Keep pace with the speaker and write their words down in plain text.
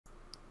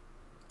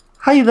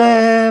Hi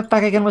there,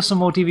 back again with some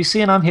more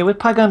DVC, and I'm here with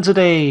Pagan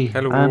today.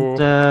 Hello.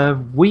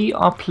 And we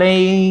are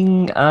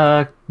playing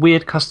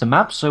weird custom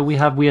maps, so we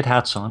have weird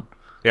hats on.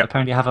 Yeah,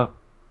 Apparently, I have a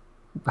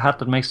hat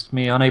that makes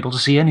me unable to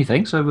see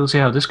anything, so we'll see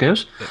how this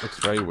goes. it looks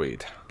very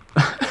weird.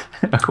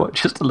 Quite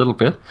just a little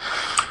bit.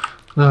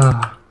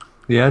 Uh,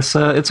 yes,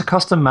 it's a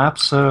custom map,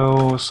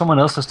 so someone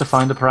else has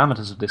defined the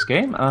parameters of this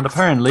game, and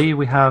apparently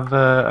we have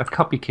a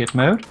copy kit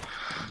mode.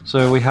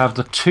 So we have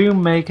the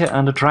Tomb Maker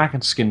and the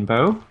Dragon Skin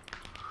Bow.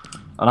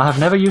 And I have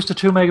never used a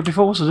Tomb Maker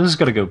before, so this is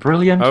going to go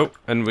brilliant. Oh,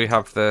 and we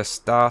have the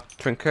star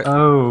trinket.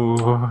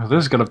 Oh,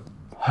 this is going to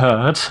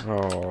hurt.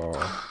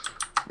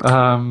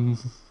 Oh,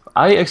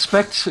 I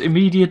expect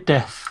immediate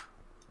death.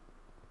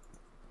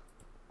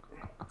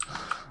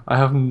 I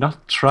have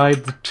not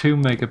tried the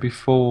Tomb Maker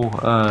before.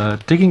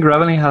 Digging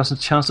Gravelly has a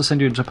chance to send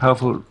you into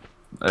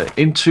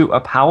a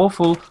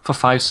powerful for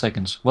 5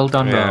 seconds. Well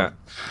done, yeah.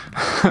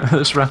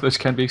 This rampage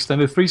can be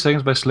extended 3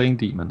 seconds by slaying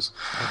demons.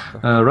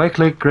 Right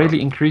click,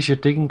 greatly increase your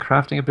digging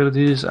crafting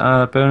abilities,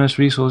 bonus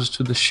resources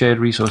to the shared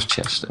resource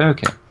chest.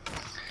 Okay.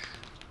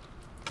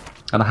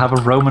 And I have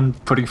a Roman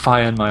putting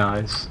fire in my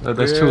eyes.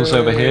 There's tools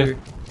over here.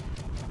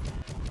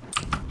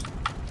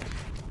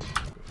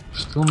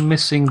 Still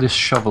missing this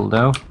shovel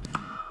though.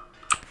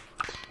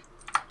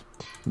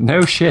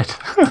 No shit.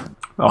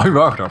 I'm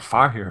out of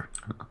fire.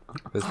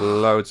 There's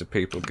loads of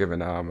people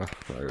giving armor.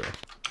 Okay.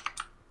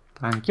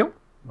 Thank you.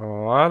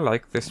 Oh, I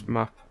like this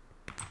map.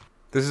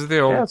 This is the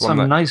old Yeah, it's one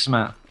a that nice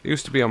map.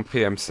 used to be on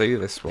PMC,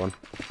 this one.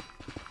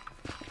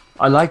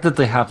 I like that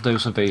they have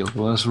those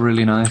available. That's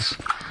really nice.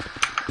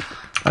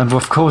 And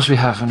of course we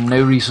have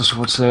no resource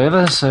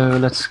whatsoever, so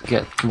let's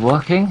get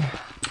working.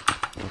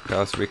 Of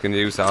course, we can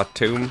use our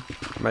tomb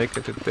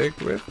maker to dig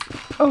with.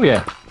 Oh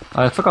yeah,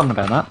 I had forgotten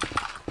about that.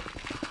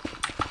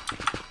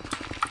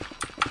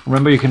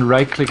 Remember, you can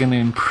right click and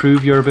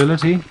improve your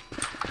ability.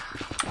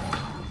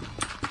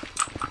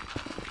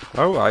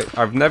 Oh,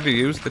 I've never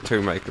used the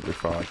tomb maker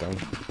before, I don't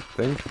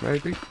think,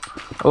 maybe.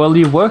 Well,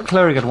 you were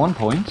cleric at one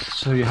point,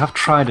 so you have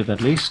tried it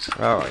at least.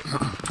 Alright.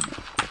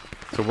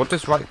 So what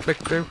does right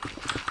click do?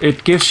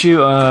 It gives you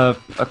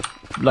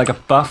like a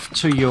buff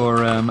to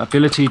your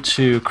ability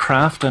to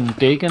craft and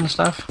dig and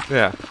stuff.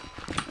 Yeah.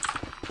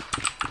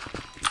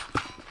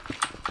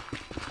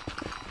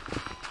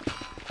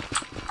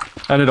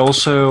 And it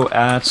also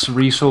adds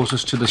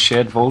resources to the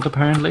shared vault,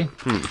 apparently.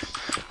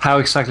 How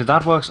exactly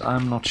that works,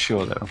 I'm not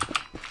sure, though.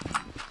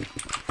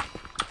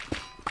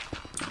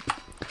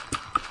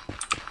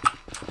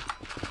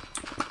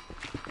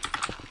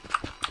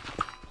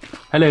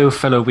 Hello,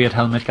 fellow weird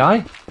helmet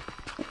guy.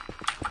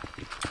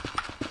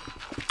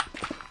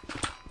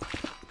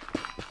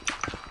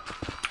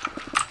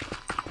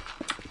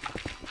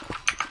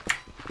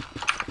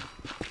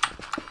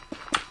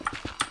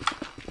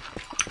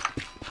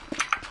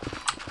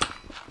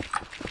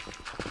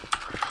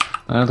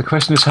 The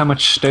question is how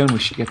much stone we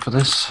should get for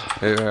this.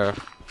 Yeah.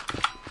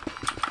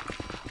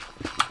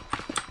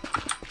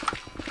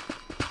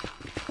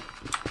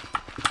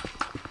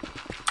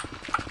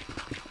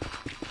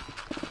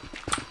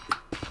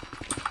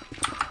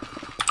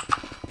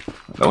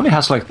 It only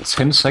has like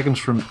 10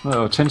 seconds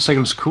 10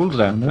 seconds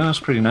cooldown. Yeah, that's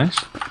pretty nice.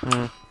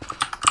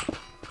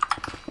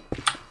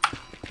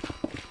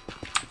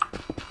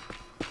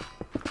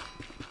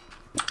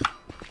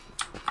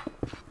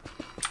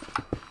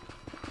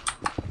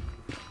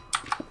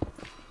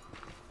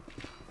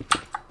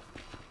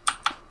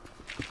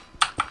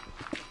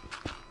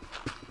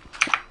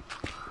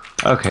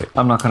 Okay,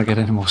 I'm not gonna get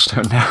any more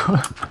stone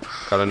now.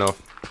 Got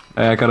enough.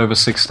 I got over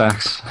 6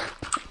 stacks.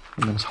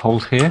 Let's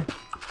hold here.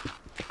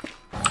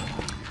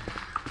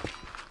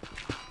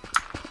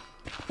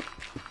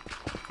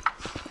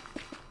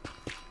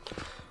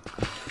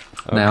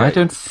 Now, I Okay.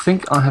 don't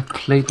think I have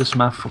played this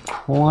map for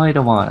quite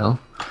a while.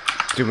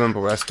 Do you remember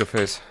where stuff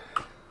is?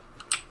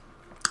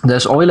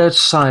 There's oil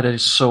outside I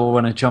saw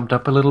when I jumped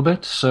up a little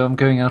bit, so I'm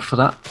going out for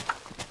that.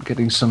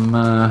 Getting some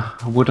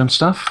wood and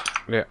stuff.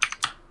 Yeah.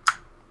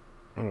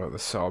 I got the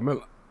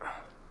sawmill.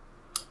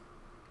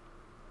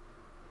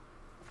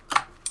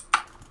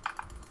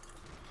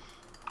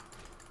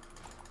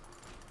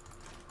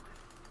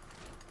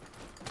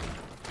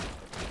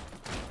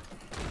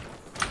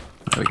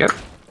 There we go.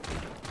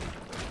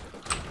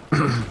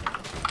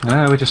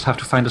 Now we just have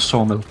to find a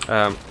sawmill.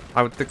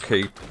 Out the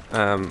keep,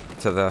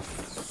 to the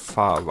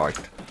far right.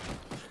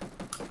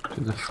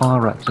 To the far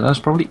right, so that's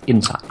probably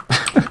inside.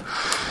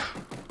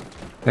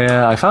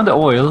 Yeah, I found the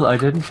oil, I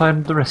didn't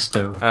find the rest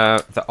though.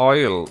 The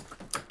oil,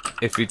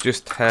 if you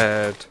just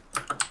head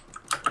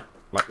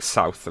like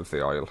south of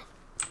the oil,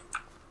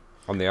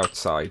 on the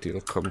outside,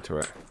 you'll come to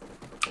it.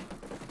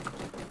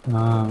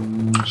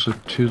 So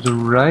to the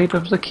right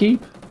of the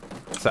keep?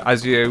 So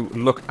as you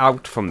look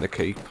out from the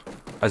keep,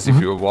 as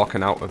if you were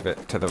walking out of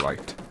it to the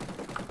right.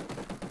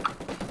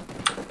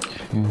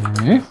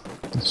 Okay,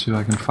 let's see if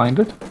I can find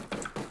it.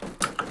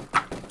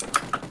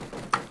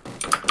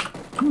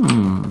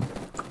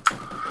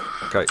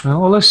 Okay.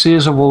 Well, all I see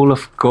is a wall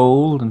of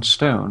gold and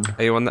stone.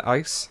 Are you on the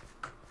ice?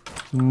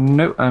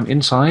 No, I'm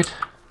inside.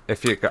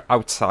 If you go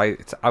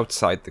outside, it's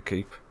outside the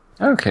keep.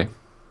 Okay.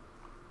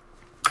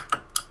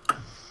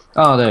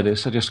 Oh, there it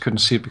is. I just couldn't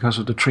see it because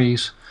of the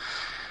trees.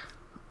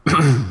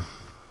 You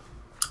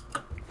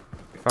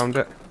found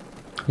it?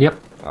 Yep.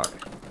 Alright.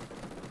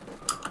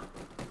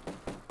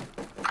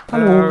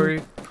 Hello.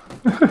 Harry.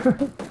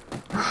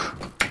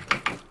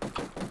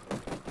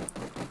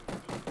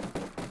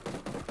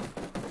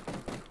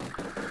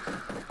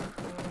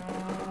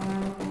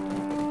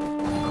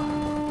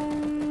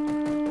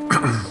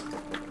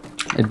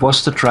 It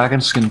was the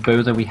dragon skin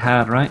bow that we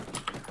had, right?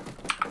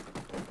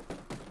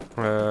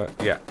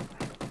 Yeah.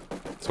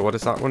 So what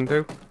does that one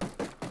do?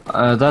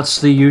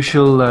 That's the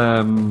usual,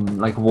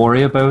 like,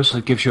 warrior bow, so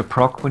it gives you a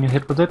proc when you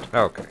hit with it.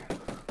 Okay.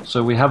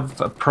 So we have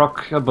a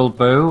procable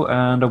bow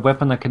and a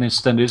weapon that can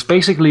extend it. It's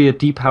basically a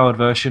depowered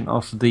version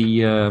of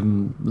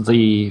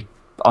the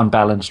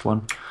unbalanced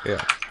one.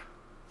 Yeah.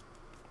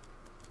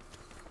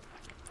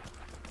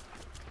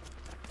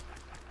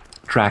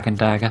 Dragon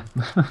dagger.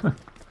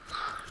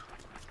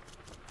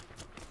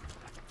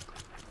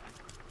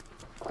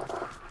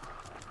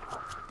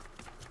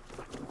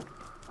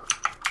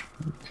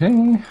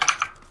 Okay,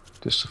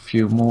 just a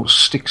few more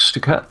sticks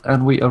to cut,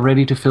 and we are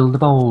ready to fill the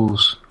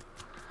bowls.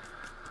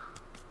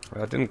 I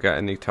didn't get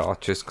any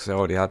torches because I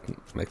already had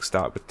mixed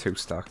out with 2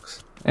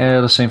 stacks.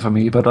 The same for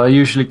me, but I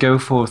usually go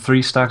for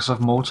 3 stacks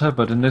of mortar,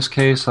 but in this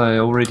case I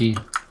already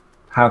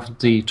have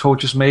the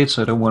torches made,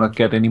 so I don't want to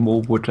get any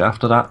more wood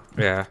after that.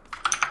 Yeah.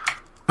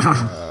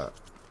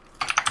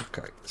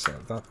 Okay, so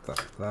that.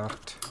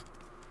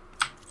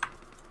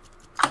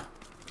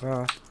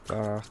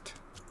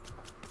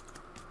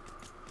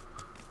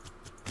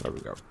 There we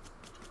go.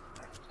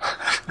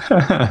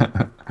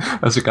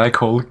 There's a guy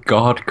called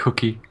God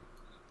Cookie.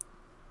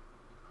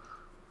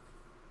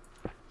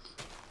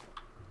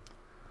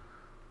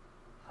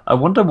 I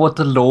wonder what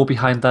the lore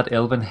behind that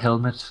elven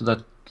helmet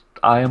that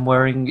I am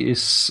wearing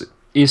is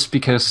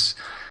because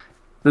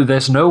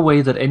there's no way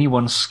that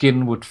anyone's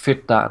skin would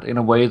fit that in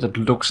a way that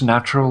looks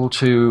natural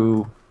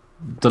to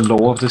the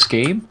lore of this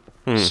game.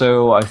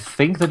 So I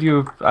think that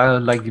you're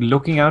like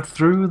looking out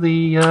through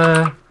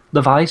the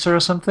visor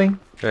or something.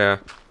 Yeah.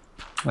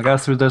 Like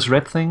out through those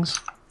red things.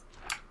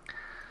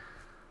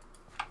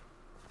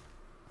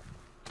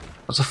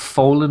 What's a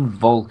fallen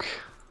Volk?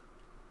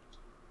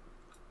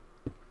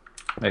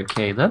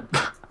 Okay then.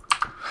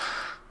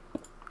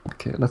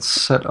 Okay, let's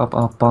set up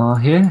our bar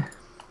here.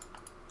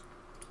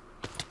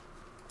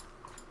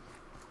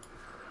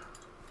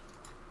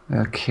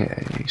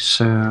 Okay,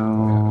 so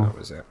Yeah, that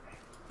was it.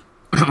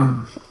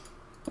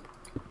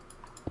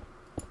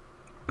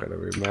 Gotta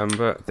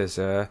remember, there's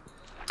a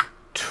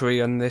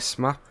tree on this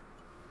map.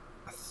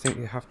 I think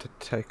you have to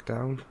take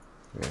down.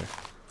 Yeah.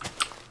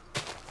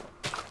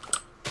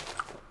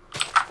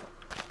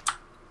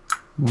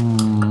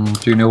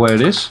 do you know where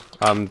it is?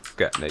 I'm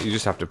getting it. You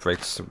just have to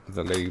break some of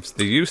the leaves.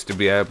 They used to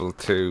be able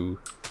to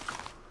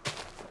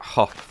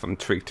hop from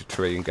tree to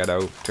tree and get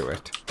over to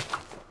it.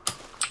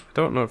 I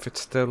don't know if it's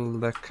still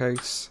the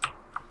case.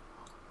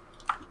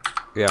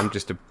 Yeah,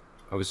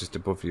 I was just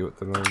above you at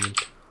the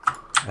moment.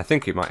 I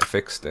think he might have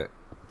fixed it.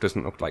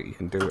 Doesn't look like you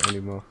can do it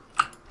anymore.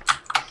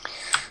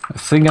 I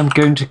think I'm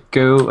going to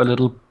go a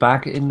little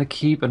back in the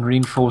keep and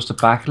reinforce the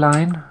back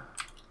line.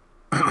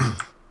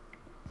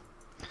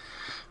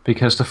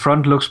 Because the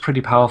front looks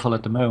pretty powerful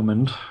at the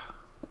moment.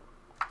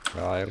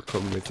 I'll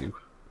come with you.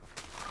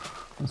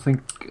 I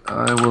think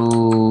I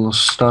will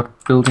start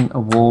building a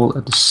wall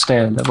at the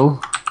stair level.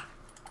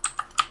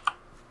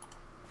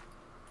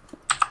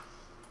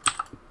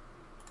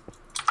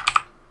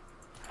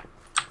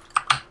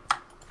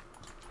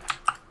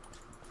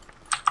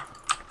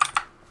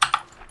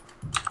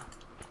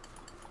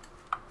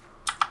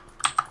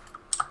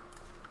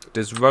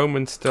 Does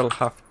Roman still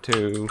have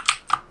to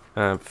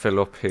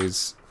fill up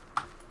his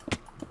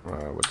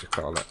what do you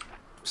call it?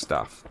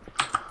 Staff.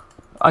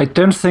 I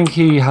don't think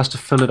he has to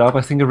fill it up.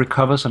 I think it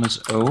recovers on its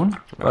own.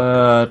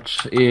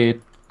 But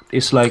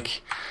it's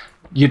like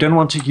you don't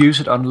want to use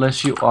it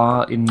unless you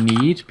are in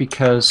need,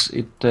 because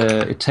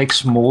it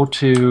takes more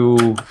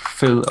to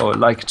fill or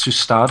like to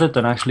start it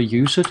than actually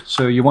use it.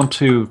 So you want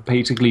to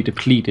basically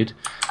deplete it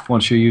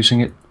once you're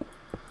using it.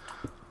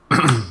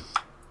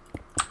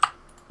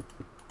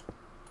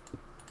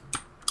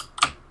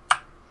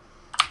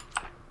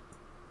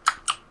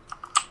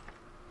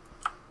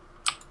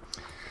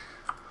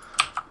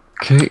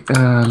 Okay,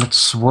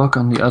 let's work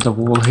on the other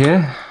wall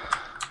here.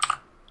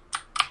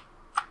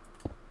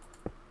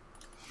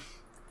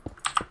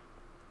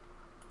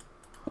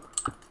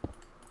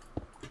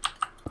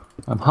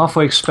 I'm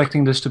halfway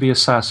expecting this to be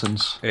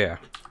assassins. Yeah.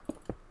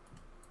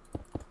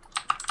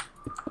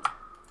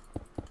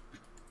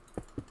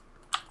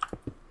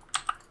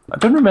 I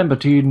don't remember,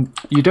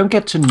 you don't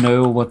get to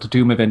know what the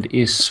Doom event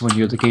is when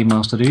you're the Game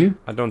Master, do you?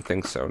 I don't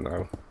think so,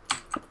 no.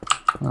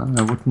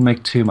 That wouldn't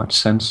make too much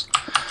sense.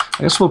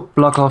 I guess we'll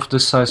block off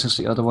this side since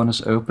the other one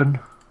is open.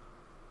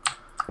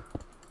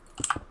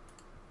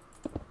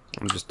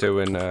 I'm just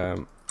doing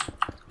the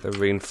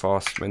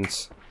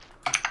reinforcements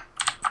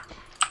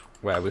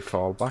where we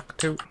fall back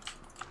to.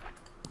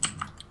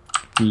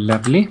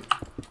 Lovely.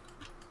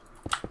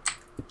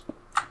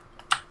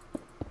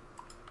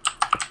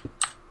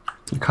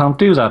 I can't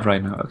do that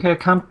right now. Okay, I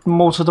can't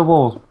mortar the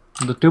wall.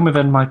 The Doom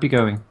event might be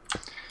going.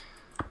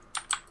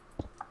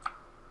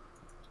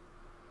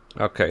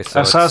 Okay,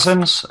 so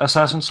assassins,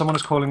 assassin. Someone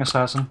is calling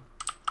assassin.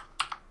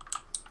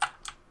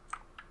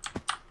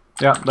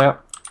 Yeah, there.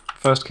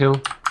 First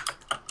kill.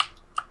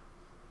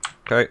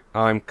 Okay,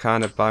 I'm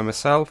kind of by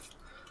myself.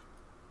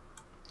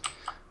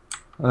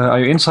 Are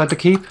you inside the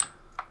keep?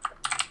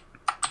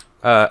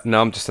 No,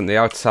 I'm just on the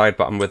outside,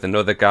 but I'm with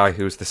another guy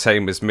who's the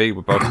same as me.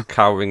 We're both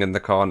cowering in the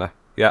corner.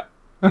 Yeah,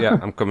 yeah,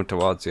 I'm coming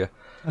towards you.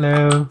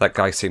 Hello. That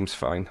guy seems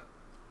fine.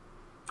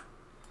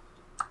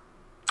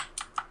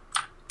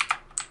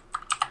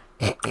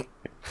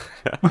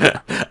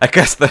 I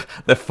guess the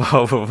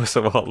four of us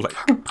are all like,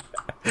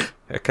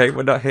 okay,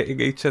 we're not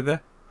hitting each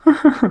other.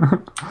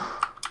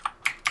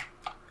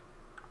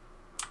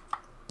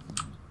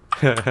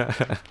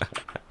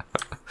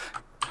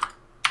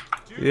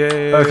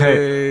 Yay!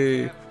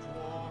 Okay.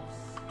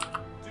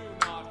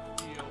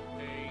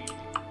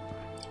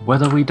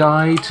 Whether we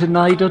die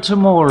tonight or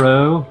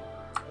tomorrow,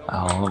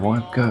 our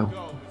work go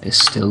is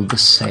still the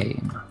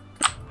same.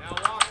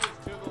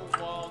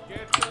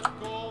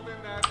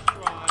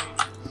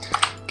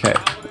 Okay,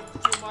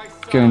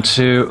 going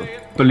to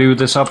blue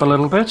this up a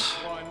little bit,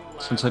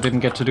 since I didn't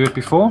get to do it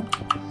before.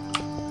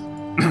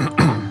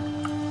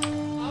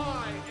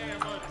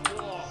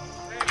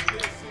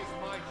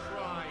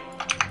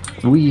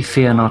 We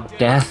fear not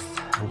death,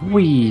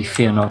 we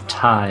fear not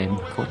time,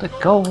 for the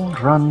gold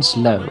runs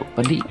low,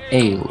 but the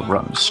ale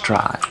runs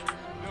dry.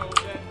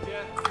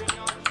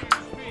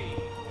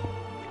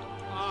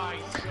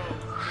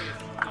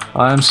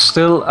 I'm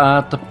still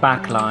at the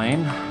back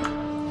line.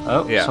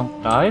 Oh, yeah.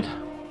 Someone died.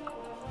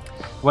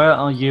 Where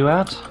are you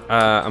at?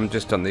 I'm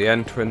just on the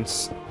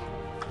entrance.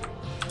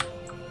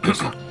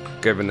 Just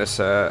giving us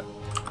a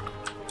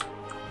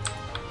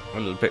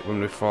little bit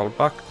when we fall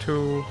back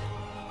to...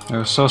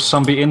 I saw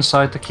zombie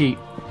inside the keep.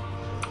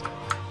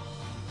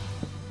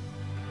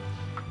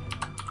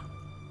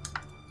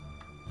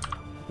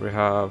 We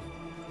have...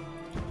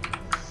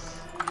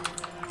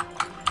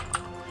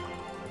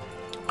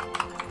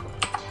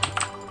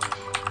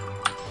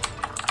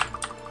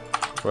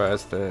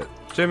 Where's the...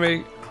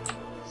 Jimmy!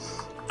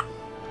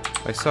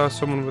 I saw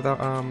someone without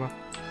armor.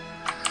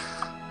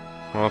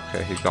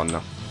 Okay, he's gone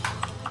now.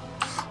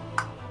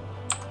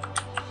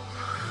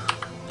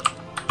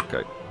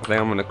 Okay, I think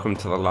I'm gonna come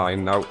to the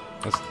line now.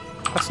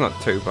 That's not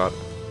too bad.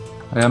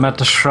 I am at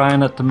the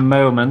shrine at the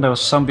moment. There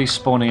was zombies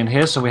spawning in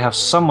here, so we have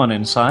someone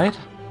inside.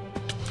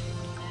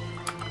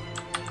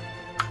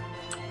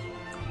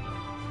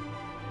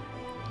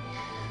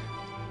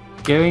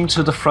 Going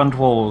to the front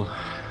wall.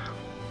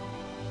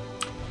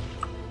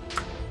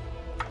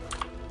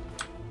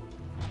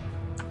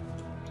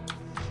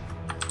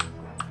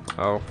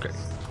 Okay.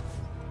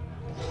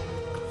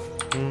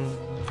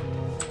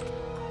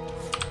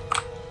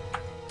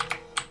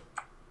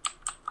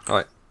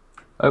 Right.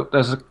 Oh,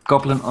 there's a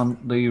goblin on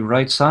the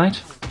right side.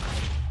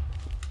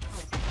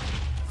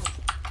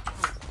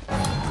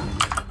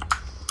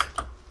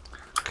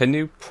 Can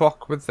you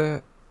proc with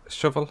the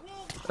shovel?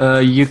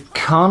 You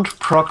can't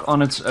proc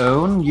on its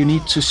own. You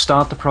need to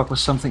start the proc with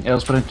something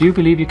else, but I do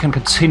believe you can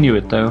continue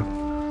it though.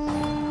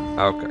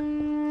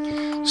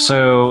 Okay.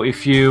 So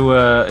if you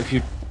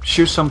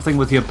shoot something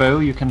with your bow,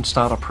 you can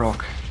start a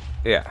proc.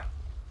 Yeah.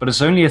 But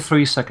it's only a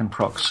 3-second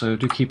proc, so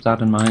do keep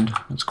that in mind.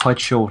 It's quite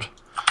short.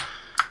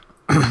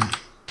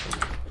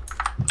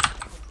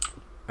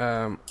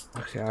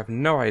 Okay, I have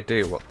no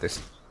idea what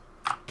this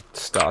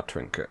star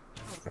trinket.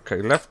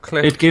 Okay, left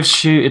click.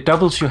 It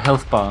doubles your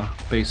health bar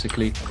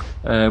basically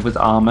with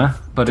armor,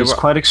 but it's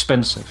quite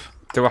expensive.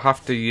 Do I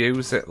have to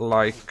use it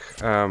like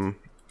I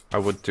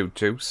would do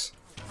juice?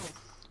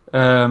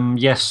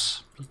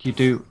 Yes, you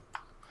do.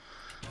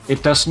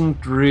 It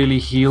doesn't really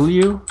heal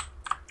you.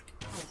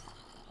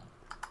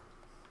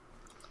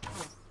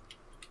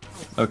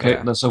 Okay,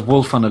 Yeah. There's a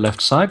wolf on the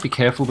left side. Be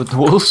careful with the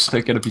wolves.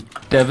 They're going to be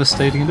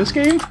devastating in this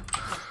game.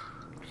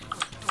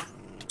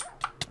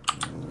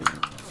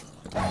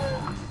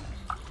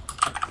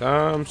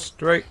 Damn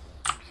straight,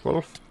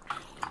 wolf.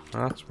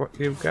 That's what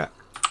you get.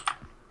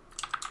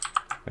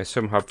 I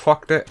somehow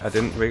procced it. I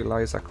didn't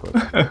realise I could.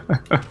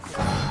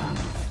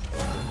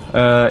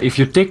 If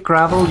you dig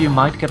gravel, you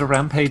might get a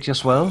rampage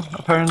as well,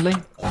 apparently.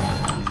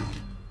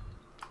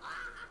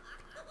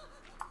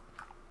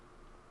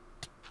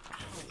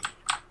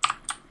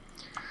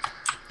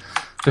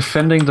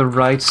 Defending the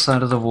right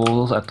side of the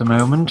wall at the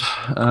moment.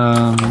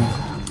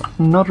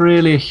 Not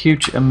really a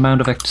huge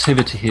amount of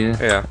activity here.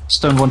 Yeah.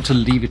 Just don't want to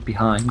leave it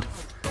behind.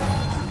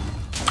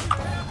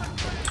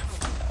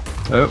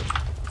 Oh.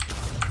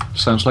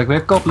 Sounds like we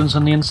have goblins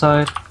on the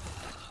inside.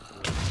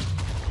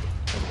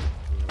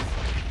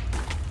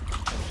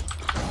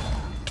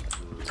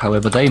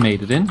 However they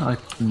made it in, I'm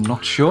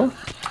not sure.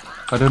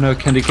 I don't know,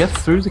 can they get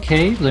through the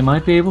cave? They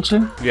might be able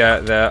to.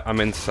 Yeah, I'm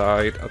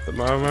inside at the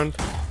moment.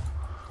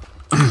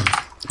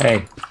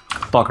 Hey,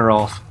 bugger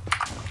off.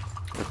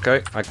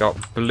 Okay, I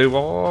got blue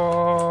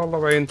all the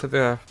way into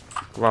the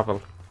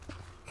gravel.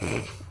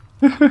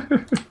 Do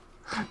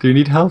you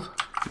need help?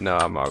 No,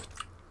 I'm out.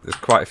 There's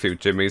quite a few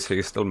Jimmys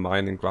here still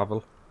mining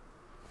gravel.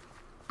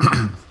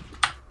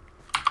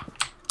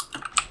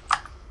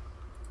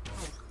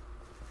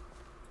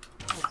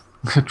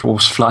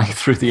 Dwarfs flying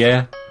through the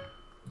air.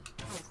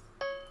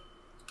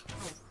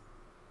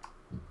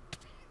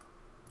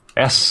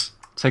 Yes,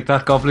 take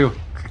that, Goblin.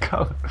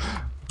 Go.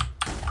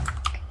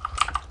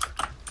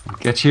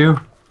 Get you.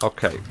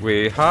 Okay,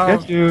 we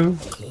have Get you.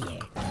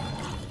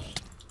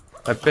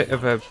 a bit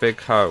of a big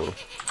hole.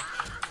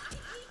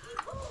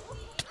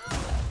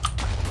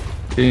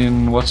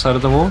 In what side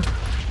of the wall?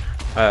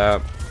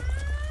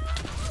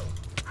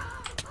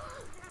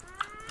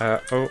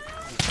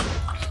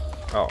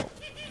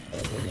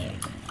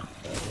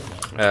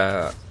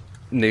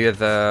 Near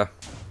the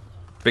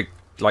big,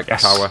 like,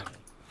 Yes. tower.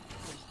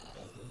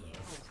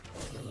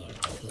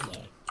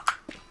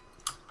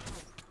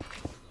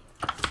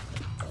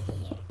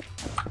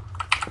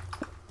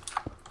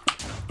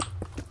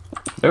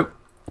 Nope.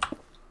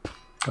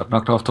 Got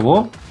knocked off the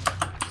wall.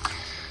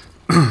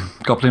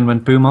 Goblin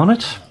went boom on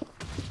it.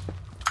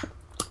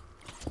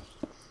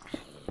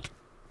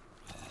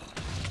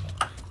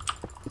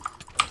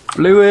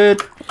 Blew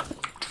it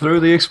through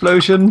the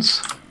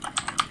explosions.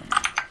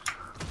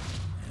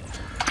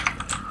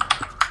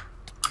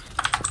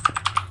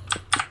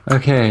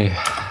 Okay.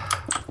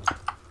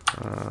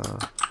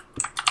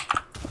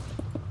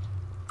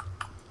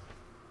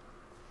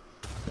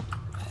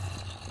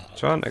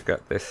 Trying to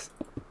get this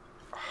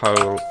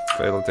hole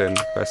filled in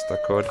best I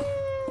could.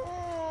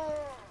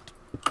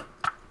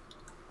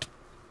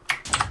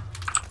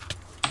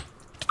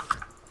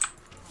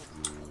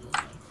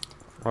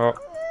 Oh,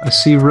 I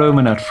see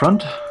Roman at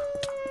front.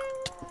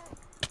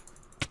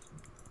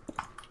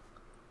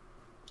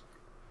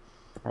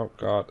 oh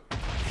god.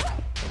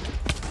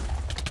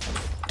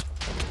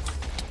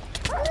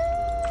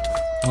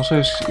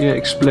 Also, yeah,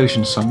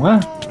 explosion somewhere.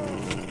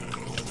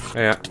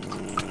 Yeah.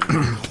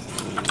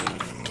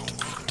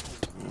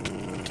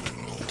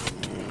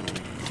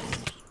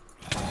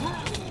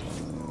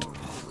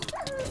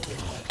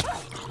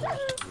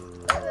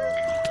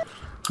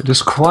 It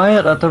is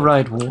quiet at the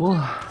right wall.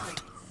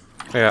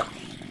 Yeah.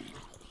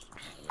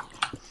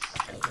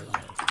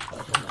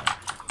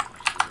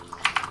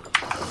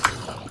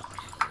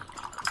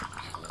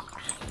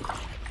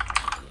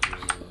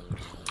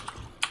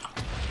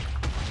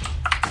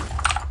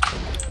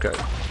 Okay.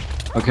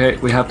 Okay,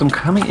 we have them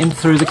coming in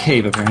through the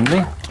cave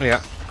apparently.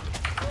 Yeah.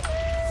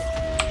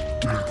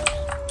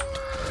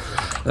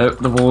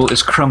 The wall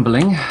is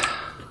crumbling.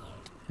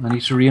 I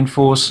need to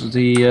reinforce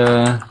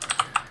the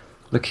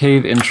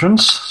cave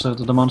entrance so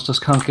that the monsters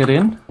can't get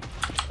in.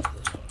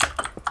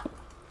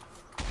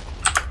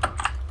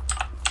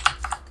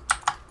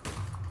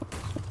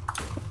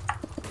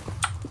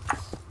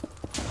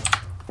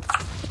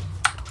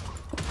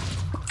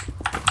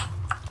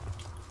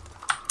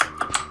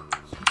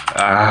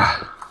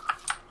 Ah,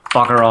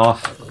 bugger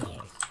off.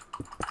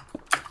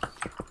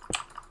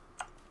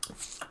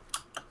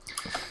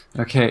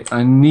 Okay,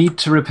 I need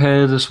to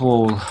repair this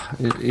wall.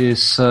 It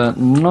is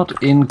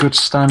not in good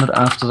standard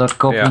after that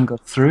goblin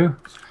got through.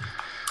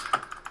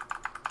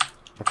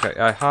 Okay,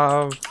 I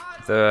have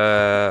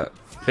the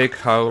big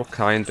hole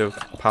kind of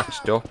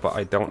patched up, but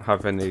I don't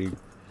have any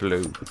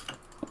blue.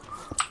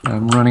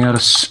 I'm running out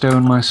of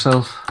stone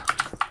myself.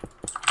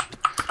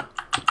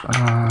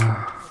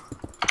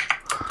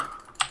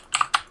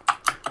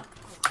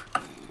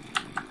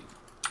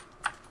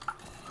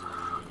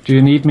 Do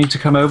you need me to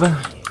come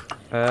over?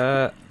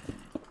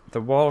 The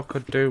wall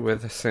could do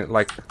with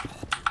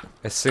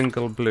a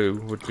single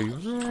blue would be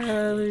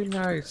very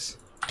nice.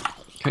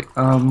 Okay,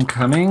 I'm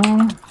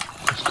coming.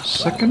 Just a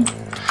second.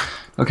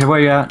 Okay, where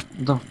are you at?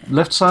 The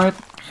left side?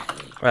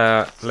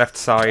 Left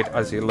side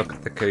as you look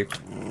at the keep.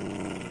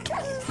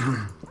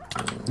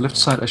 Left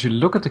side as you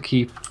look at the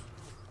keep.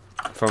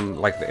 From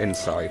like the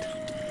inside.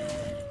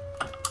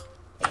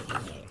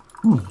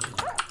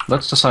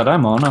 That's the side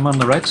I'm on. I'm on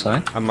the right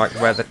side. And like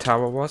where the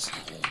tower was.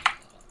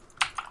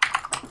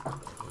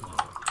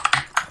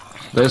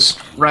 There's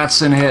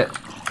rats in here.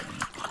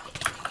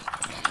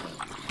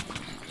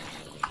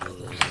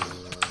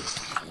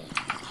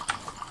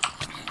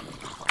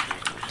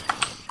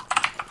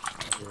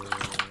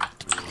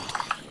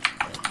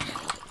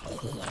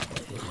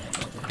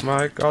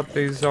 My god,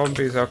 these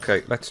zombies.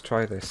 Okay, let's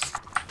try this.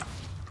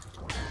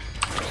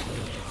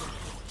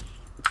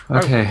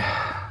 Okay,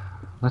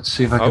 let's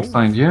see if I can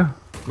find you.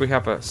 We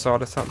have a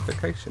sword of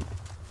sanctification.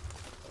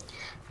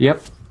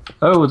 Yep.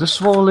 Oh, this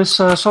wall is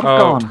sort of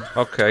gone.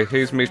 Okay,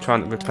 here's me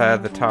trying to repair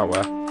the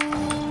tower.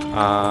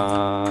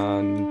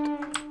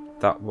 And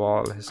that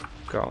wall is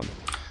gone.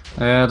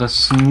 Yeah,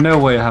 there's no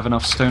way I have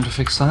enough stone to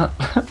fix that.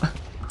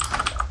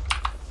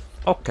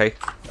 Okay,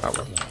 that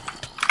one.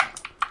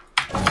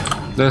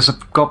 There's a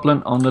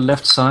goblin on the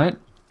left side.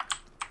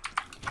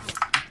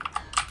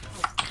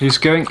 He's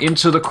going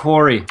into the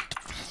quarry.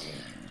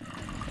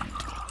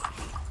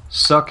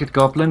 Suck it,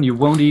 goblin. You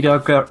won't eat our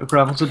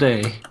gravel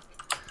today.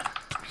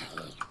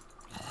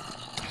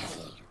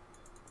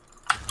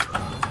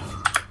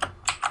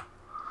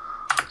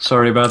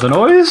 Sorry about the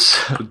noise.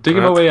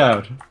 Digging my way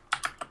out.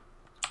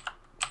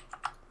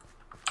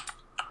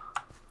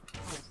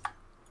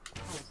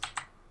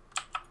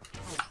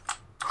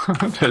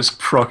 Just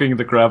progging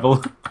the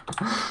gravel.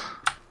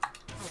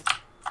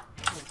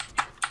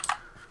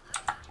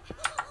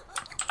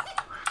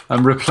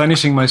 I'm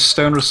replenishing my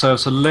stone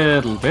reserves a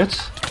little bit,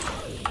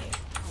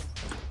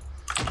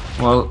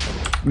 while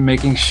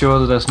making sure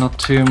that there's not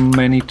too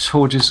many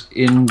torches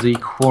in the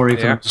quarry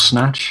for them to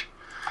snatch.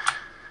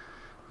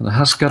 There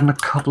has gotten a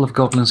couple of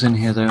goblins in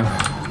here though.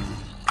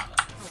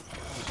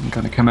 I'm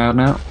gonna come out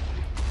now.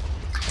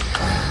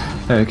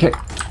 Okay.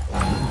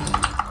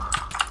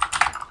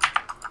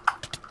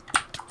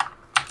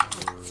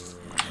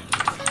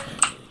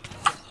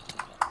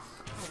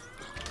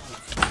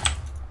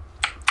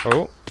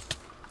 Oh.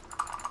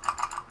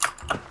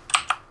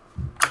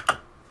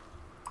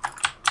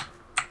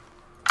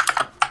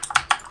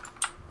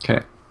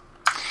 Okay.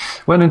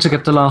 Went in to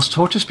get the last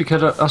torches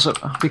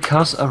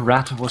because a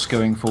rat was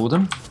going for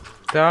them.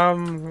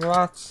 Damn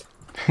rats.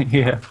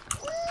 Yeah.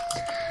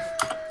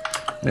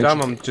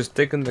 Damn, I'm just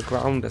digging the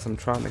ground as I'm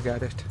trying to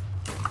get it.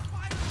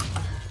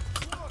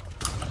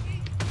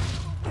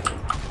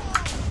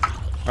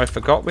 I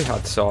forgot we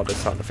had sword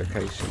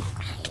certification.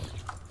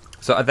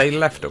 So are they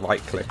left or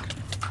right click?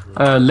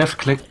 Left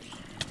click.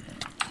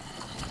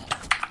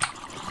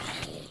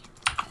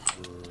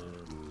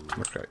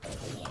 Okay.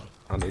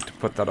 I need to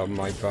put that on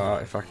my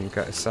bar if I can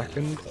get a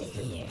second.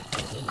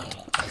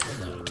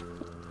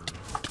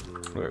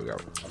 There we go.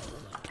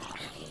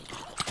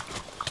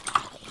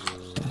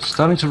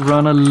 Starting to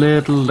run a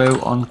little low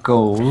on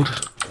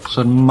gold,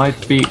 so it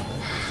might be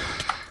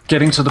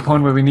getting to the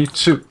point where we need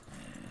to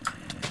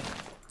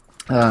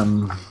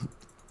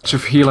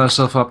heal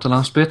ourselves up the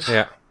last bit.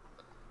 Yeah.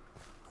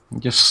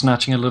 Just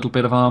snatching a little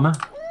bit of armor.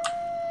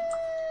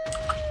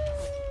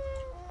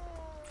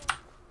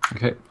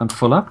 Okay, I'm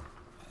full up.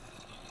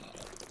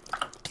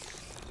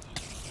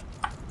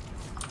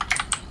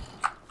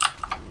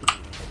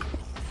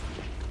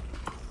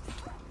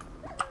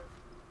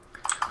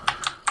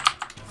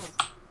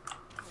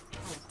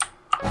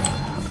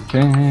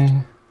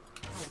 Okay.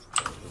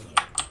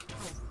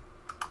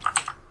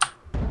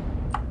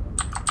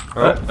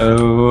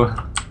 Uh-oh.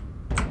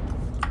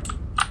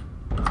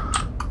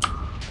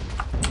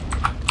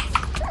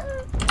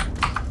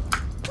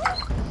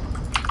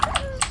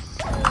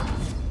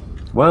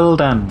 Well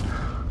done.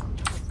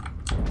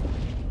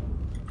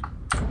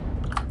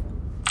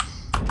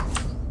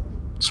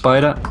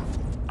 Spider.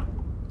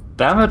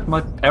 Damn it,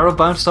 my arrow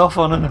bounced off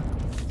on it.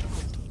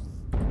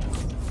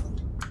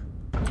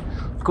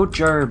 Good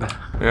job.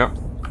 Yeah.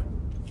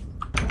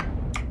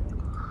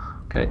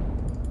 Okay.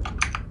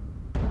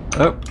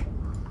 Oh.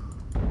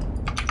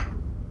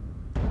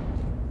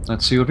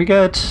 Let's see what we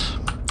get.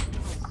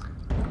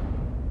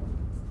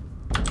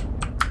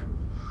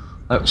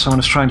 Oh, someone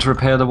is trying to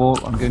repair the wall.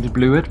 I'm going to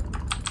blue it.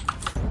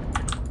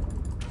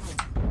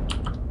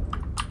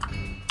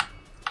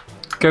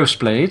 Ghost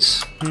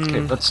blades.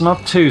 Okay, that's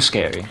not too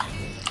scary.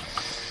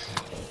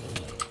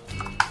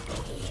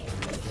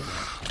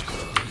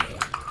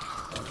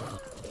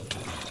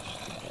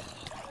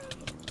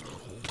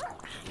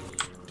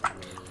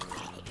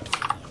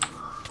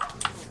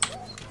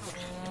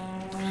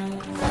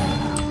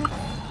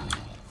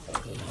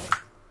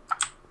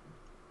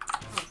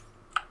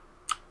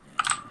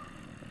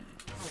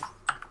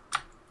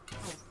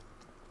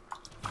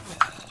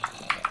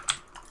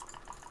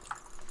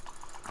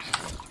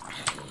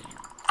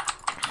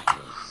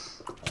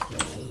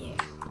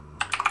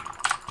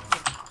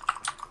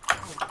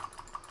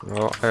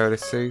 Oh, I already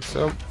see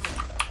some.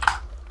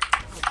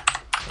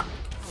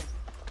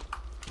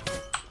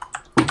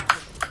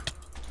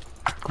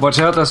 Watch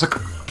out, there's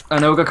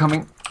an ogre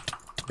coming.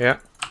 Yeah.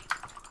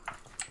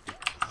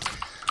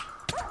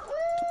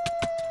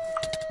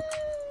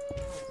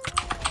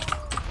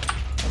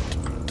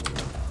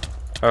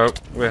 Oh,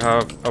 we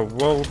have a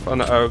wolf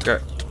and an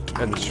ogre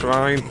in the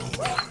shrine,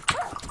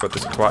 but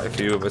there's quite a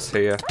few of us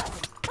here.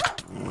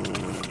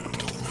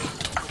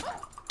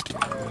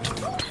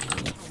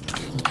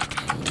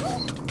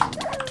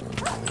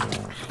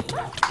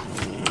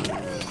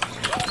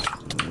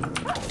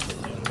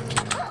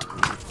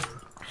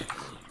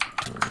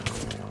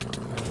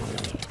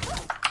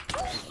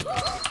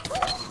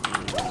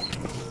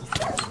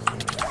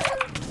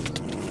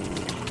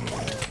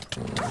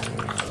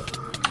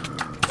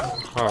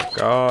 Oh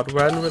god,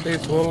 when will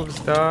these wolves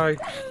die?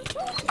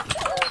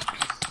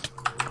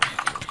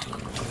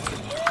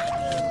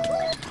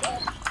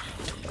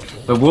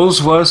 The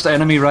wolves' worst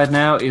enemy right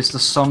now is the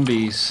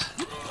zombies.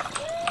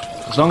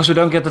 As long as we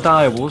don't get the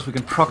dire wolves, we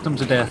can proc them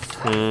to death.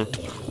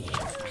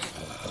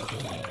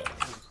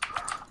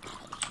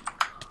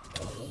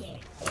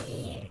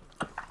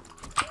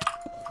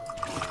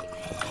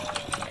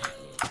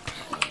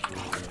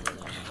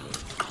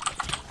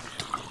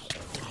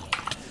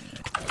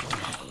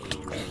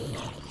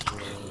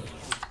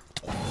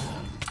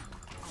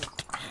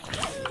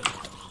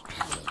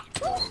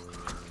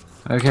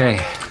 Okay.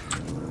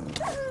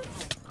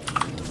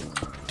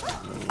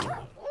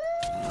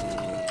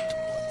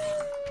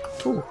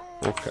 Ooh,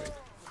 okay.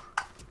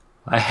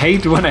 I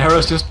hate when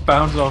arrows just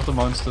bounce off the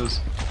monsters.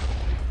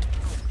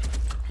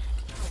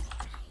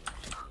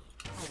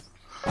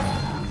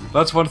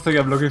 That's one thing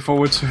I'm looking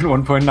forward to in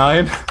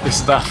 1.9,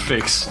 is that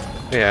fix.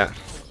 Yeah.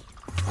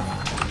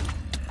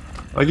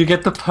 Like you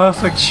get the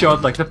perfect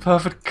shot, like the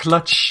perfect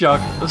clutch shot,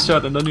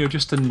 and then you're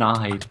just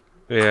denied.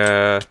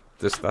 Yeah,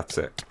 that's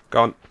it.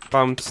 Gone.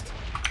 Bounced.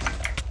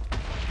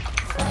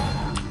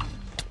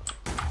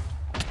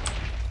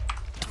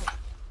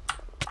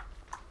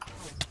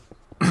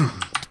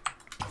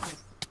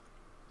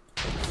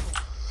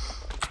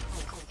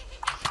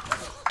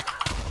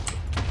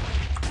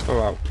 Oh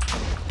wow.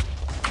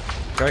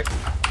 Okay.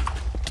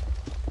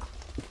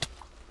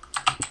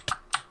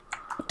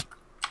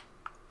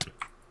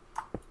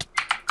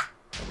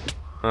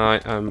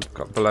 I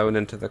got blown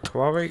into the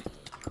quarry.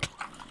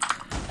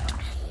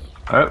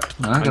 Oh,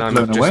 I got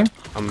blown away.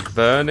 I'm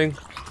burning.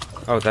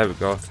 Oh, there we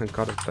go. Thank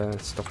God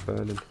it stopped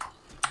burning.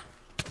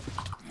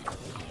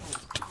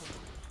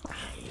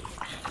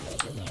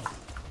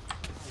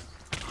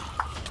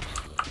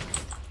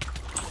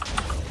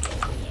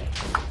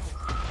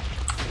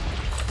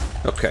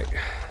 Okay.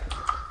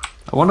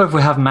 I wonder if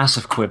we have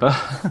massive quiver.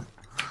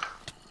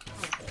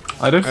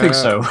 I don't think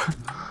so.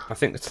 I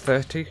think it's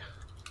 30.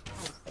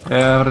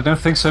 Yeah, but I don't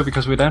think so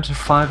because we're down to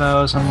 5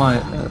 hours on my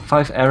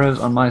 5 arrows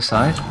on my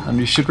side, and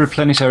we should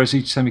replenish arrows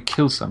each time we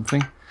kill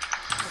something.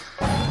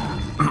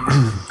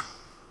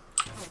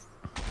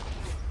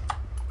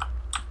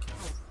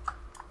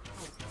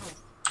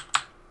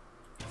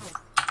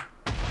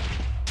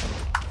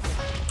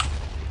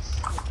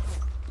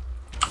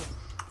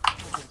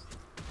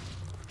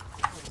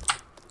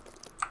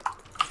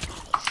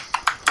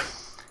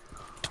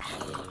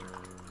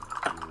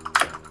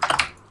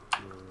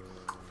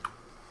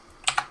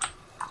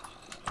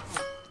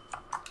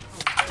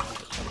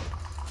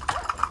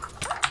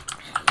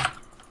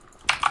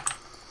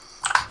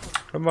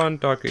 Come on,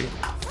 doggy.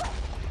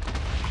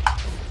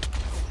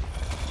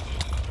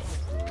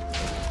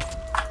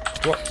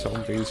 What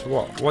zombies?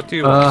 What do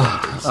you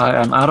want, zombies?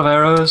 I am out of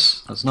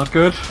arrows. That's not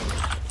good.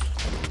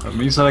 That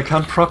means that I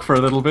can't proc for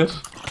a little bit.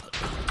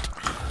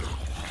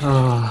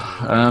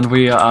 And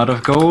we are out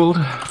of gold.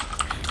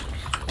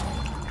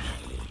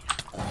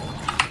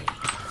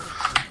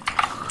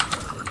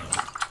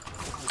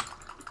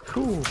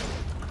 Cool.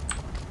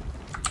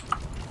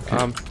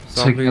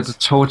 Taking out the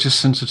torches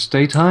since it's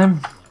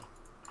daytime.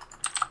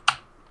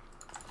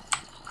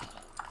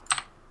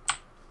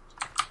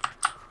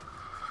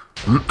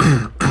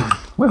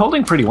 We're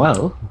holding pretty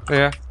well.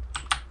 Yeah.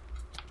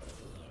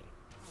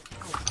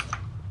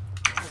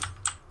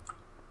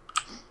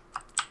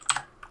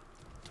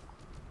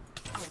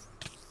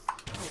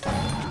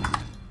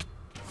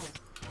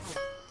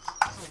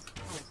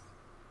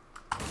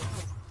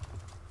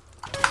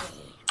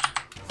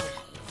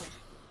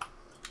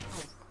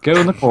 Go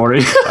in the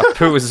quarry. That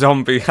poor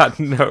zombie had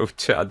no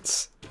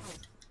chance.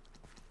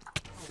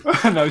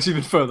 Now it's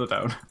even further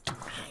down.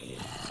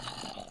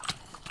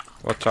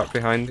 Watch out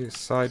behind you,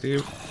 side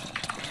you.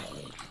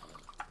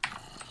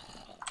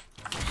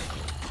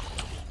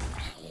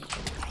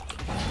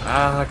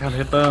 I can't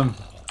hit them.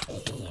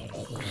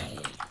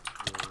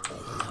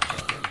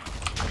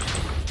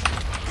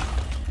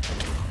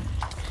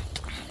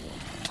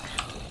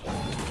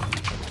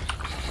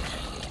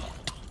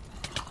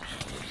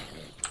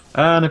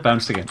 And it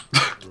bounced again.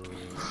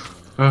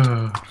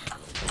 No,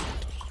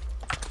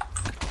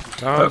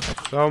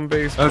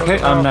 zombies.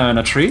 Okay, I'm now in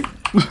a tree.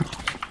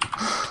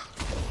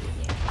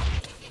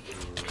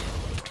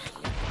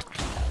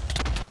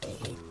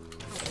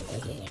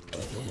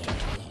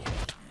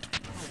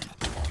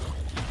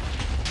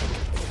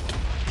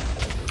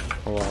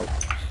 Oh, wow.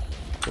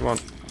 Come on.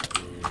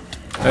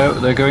 Oh,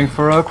 they're going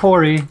for a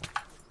quarry.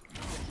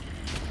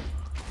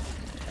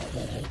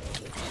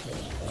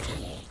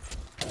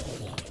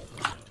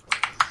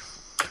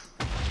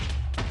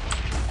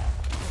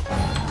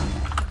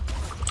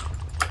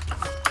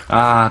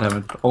 Ah, damn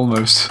it,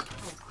 almost.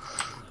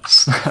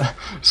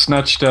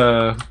 Snatched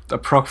a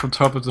proc from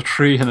top of the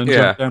tree and then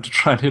jumped down to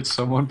try and hit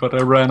someone, but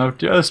I ran out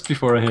just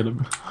before I hit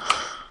him.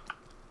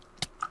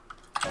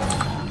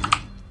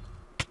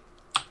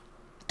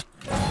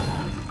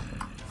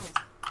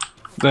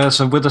 There's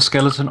a wither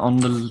skeleton on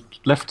the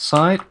left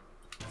side.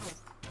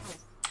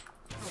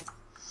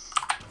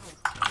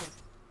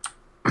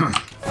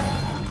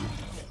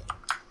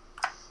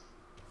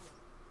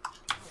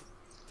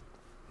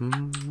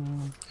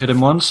 Hit him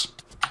once.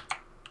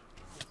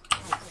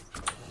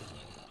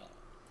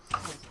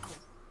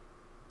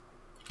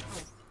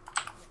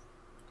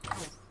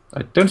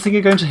 I don't think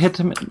you're going to hit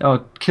him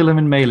or kill him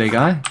in melee,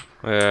 guy.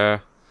 Yeah,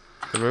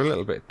 they're a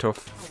little bit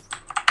tough.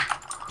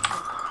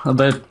 And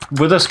the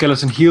wither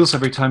skeleton heals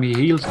every time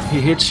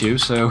he hits you,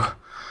 so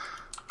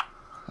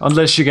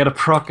unless you get a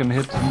proc and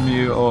hit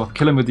him or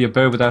kill him with your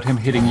bow without him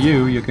hitting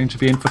you, you're going to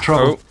be in for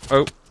trouble.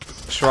 Oh,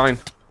 shrine.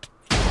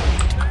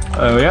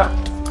 Oh yeah,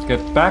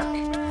 get back.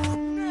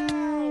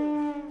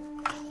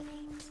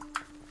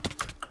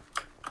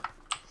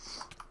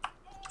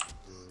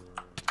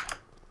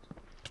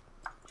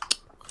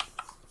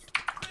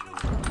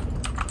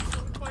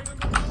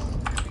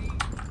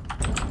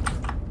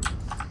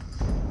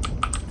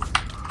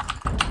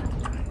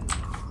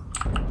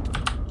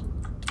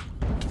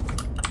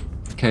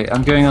 Okay,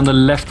 I'm going on the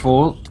left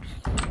wall.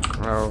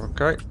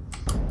 Okay.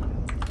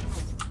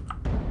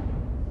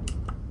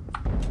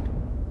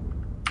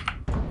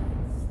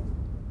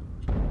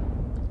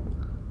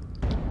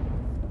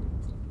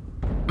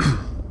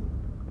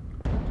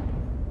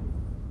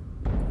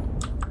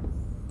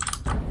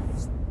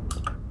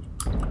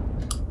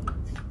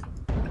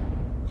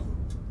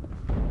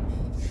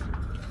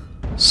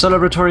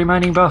 Celebratory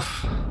mining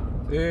buff.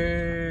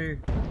 Yay!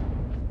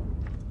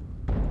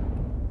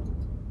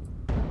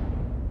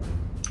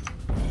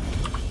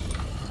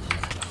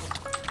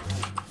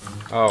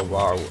 Oh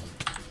wow.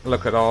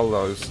 Look at all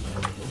those.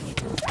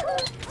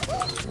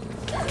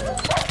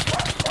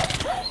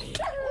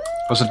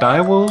 Was it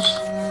dire wolves?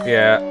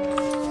 Yeah.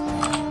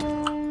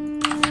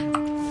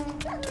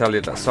 Tell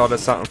you that sort of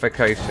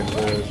satisfaction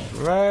was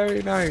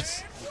very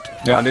nice.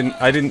 Yeah.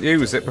 I didn't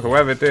use it, but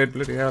whoever did,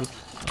 bloody hell.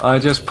 I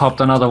just popped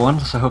another one,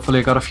 so hopefully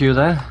I got a few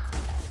there.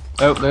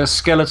 Oh, there's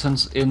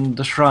skeletons in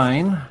the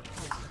shrine.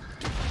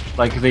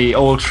 Like the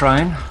old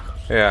shrine.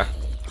 Yeah.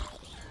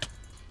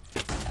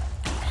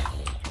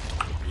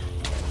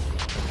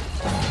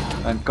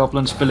 And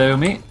goblins below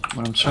me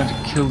when I'm trying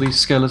to kill these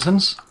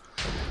skeletons.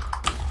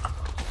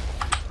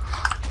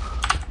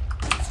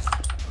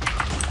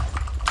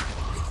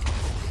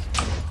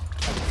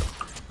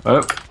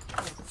 Oh.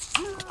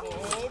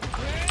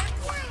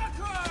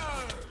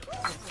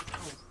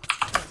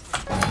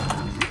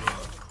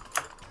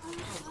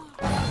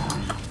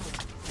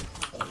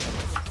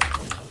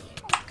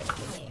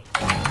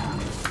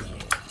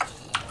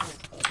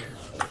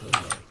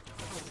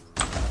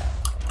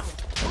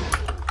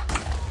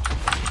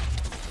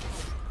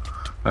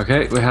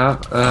 Okay, we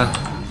have a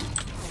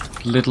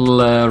little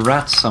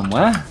rat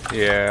somewhere.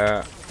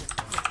 Yeah.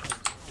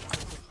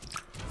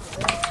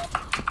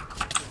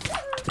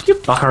 You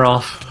bugger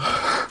off.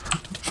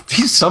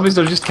 These zombies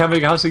are just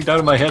coming housing down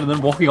on my head and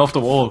then walking off the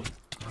wall.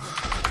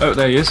 Oh,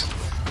 there he is.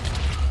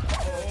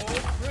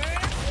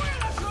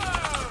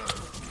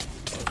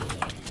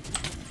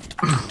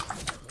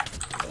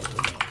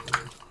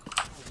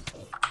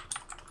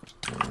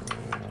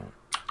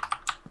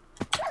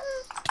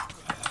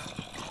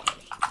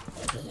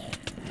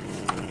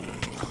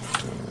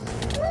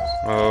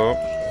 Oh.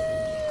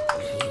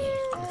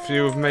 A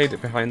few have made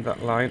it behind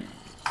that line.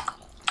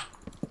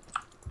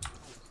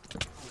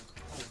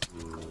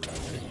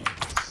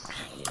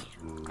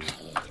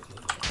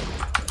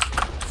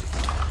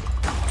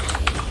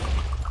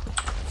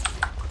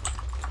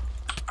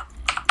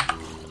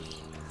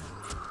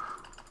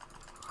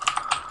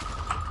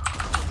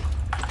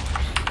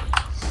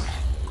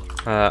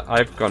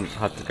 I've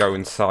had to go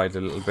inside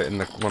a little bit in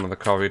one of the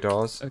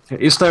corridors. Okay,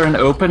 is there an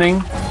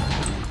opening?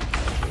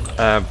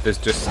 There's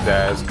just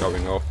stairs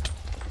going up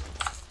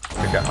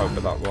to get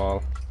over that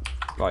wall.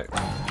 Right.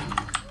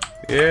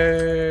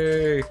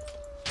 Yay!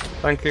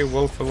 Thank you,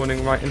 Wolf, for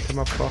running right into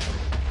my plot.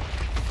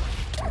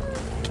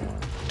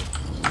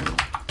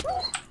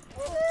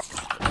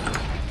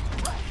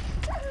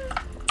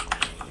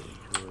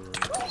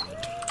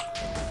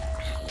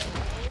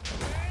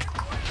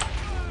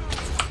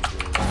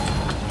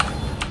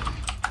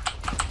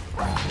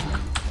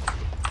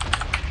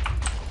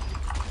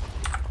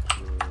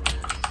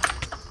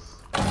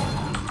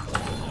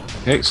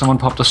 Okay, someone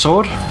popped a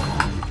sword.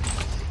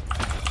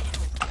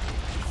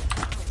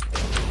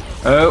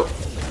 Oh,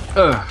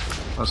 that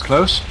was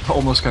close.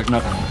 Almost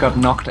got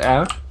knocked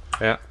out.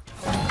 Yeah.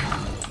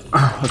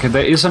 Okay,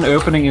 there is an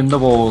opening in the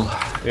wall.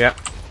 Yeah.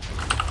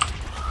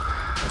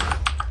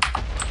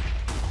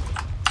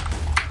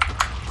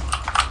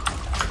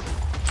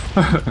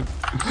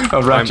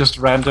 A rat just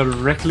ran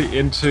directly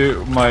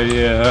into my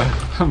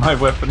my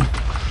weapon.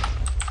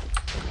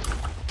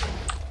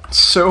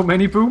 So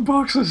many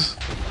boomboxes.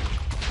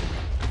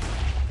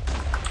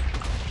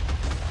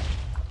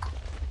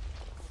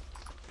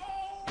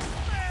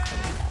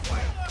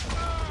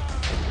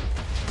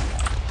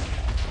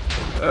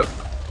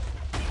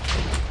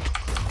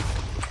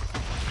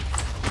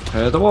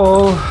 The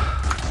wall.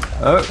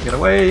 Oh, get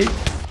away.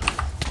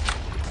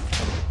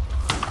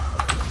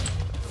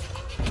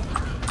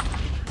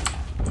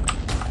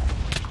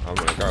 I'm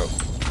gonna go.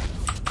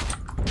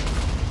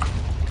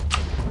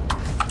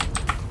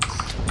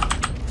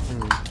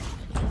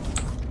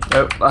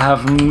 Oh, I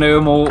have no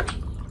more.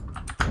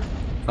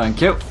 Thank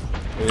you.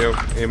 You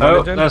Oh,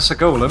 managing? that's a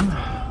golem.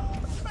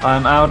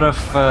 I'm out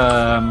of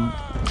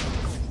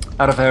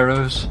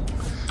arrows.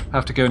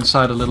 Have to go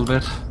inside a little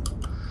bit.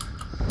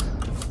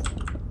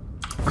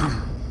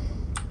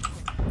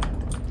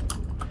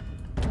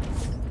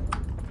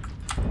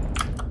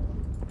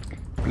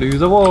 Blew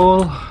the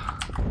wall.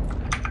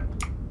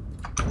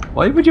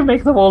 Why would you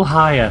make the wall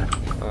higher?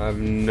 I have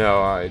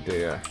no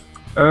idea.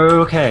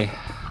 Okay.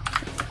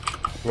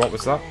 What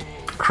was that?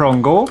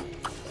 Krongor.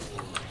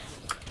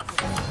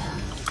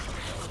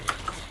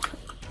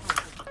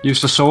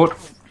 Used a sword.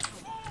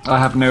 I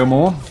have no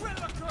more.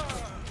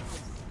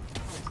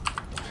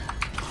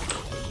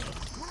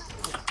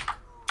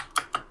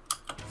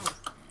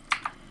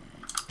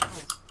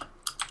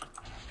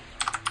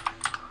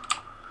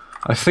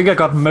 I think I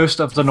got most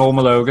of the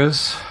normal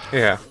ogres.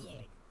 Yeah.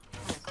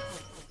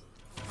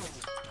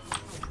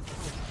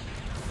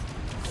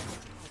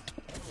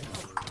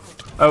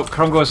 Oh,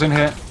 Krungo's in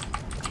here.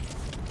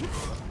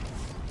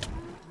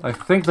 I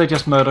think they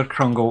just murdered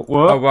Krungo.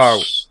 Whoops. Oh, wow.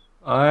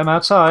 I am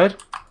outside.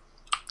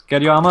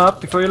 Get your armor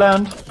up before you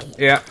land.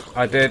 Yeah,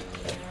 I did.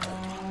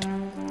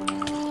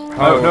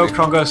 Oh, no,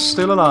 Krungo's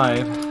still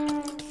alive.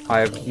 I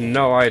have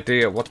no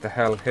idea what the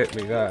hell hit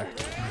me there.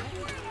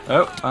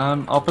 Oh,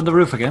 I'm up on the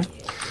roof again.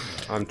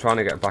 I'm trying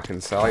to get back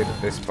inside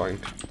at this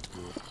point.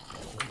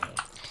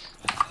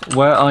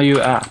 Where are you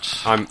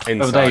at? I'm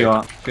inside. Oh, there you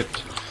are. Good.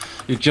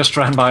 You just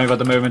ran by me by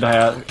the moment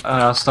I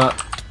asked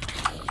that.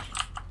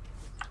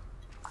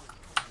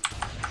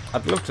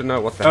 I'd love to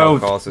know what the hell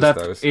causes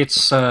those.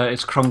 It's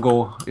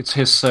Krungo. It's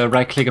his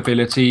right-click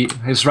ability.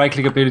 His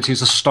right-click ability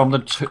is a storm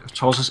that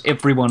tosses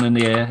everyone in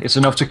the air. It's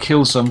enough to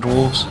kill some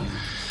dwarves.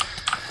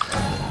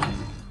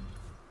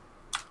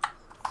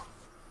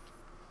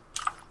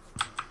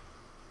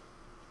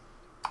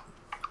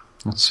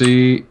 Let's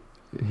see.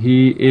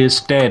 He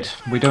is dead.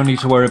 We don't need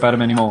to worry about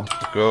him anymore.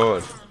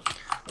 Good.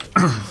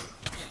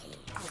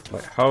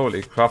 Like,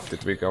 holy crap,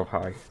 did we go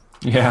high.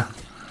 Yeah.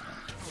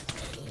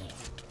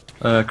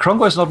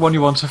 Krungo is not one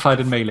you want to fight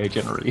in melee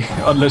generally,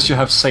 unless you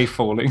have safe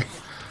falling.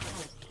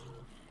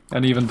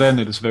 And even then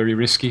it is very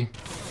risky.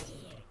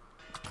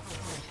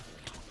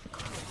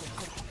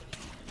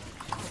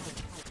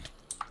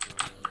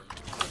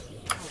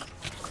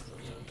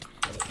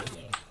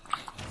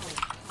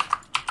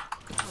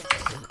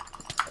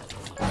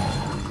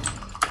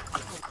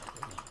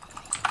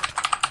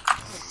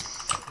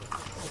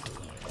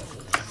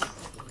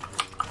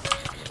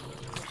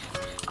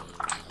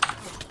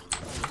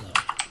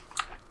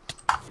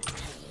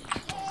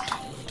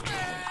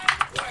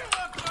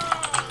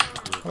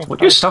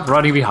 Would you stop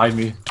running behind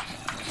me?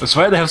 I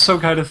swear they have some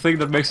kind of thing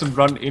that makes them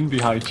run in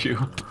behind you.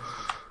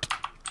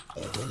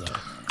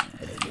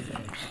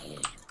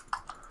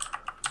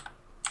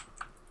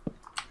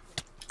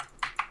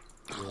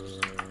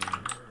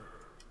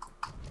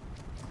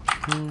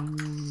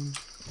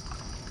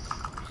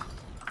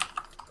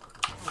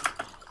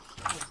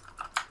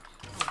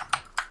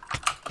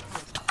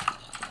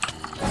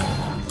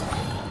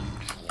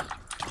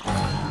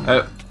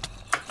 Oh.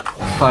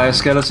 Fire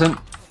skeleton.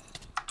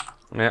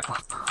 Yeah.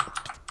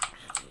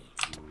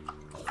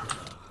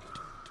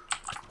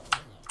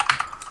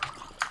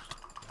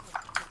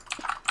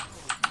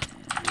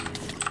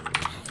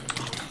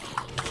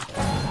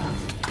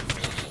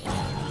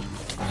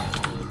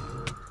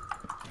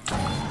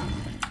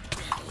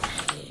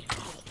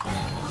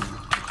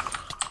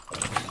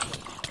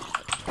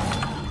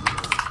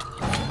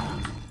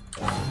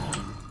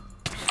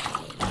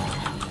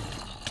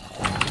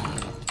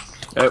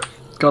 Oh,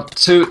 got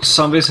two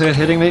zombies here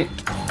hitting me.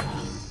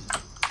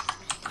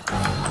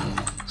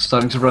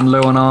 Starting to run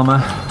low on armor.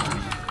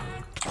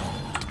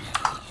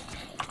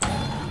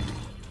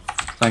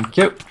 Thank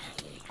you.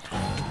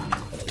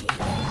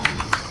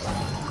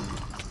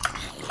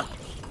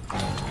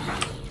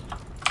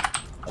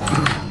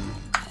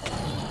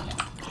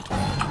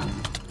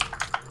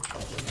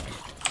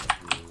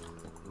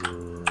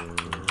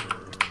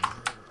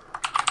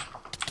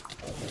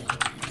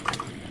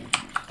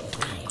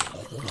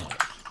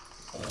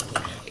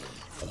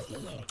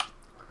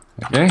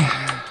 Okay.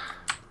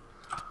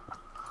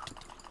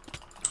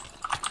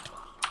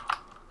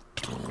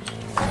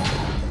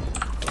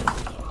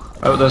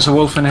 Oh, there's a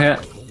wolf in here.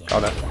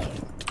 Got it.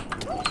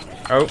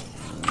 Oh.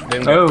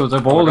 Oh,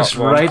 the ball is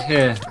right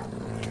here.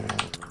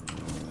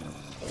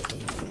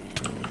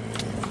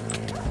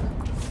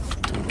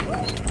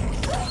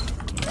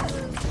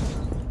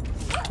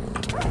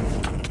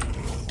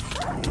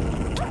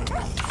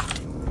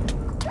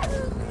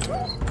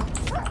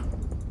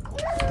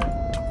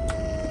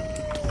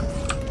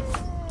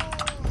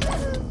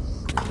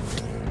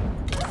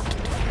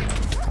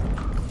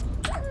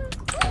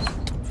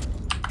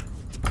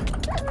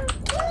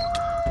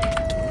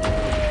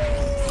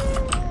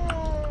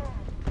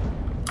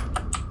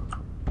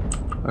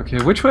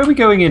 Okay, which way are we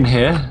going in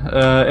here?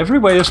 Every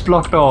way is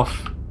blocked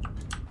off.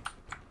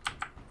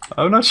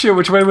 I'm not sure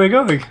which way we're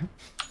going.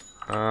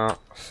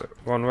 So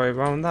one way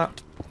around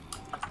that.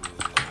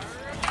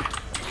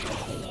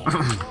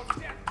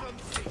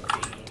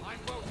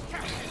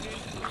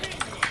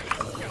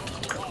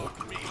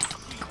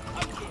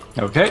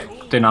 Okay,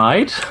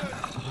 denied.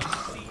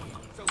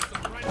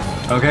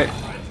 Okay,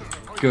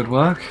 good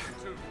work.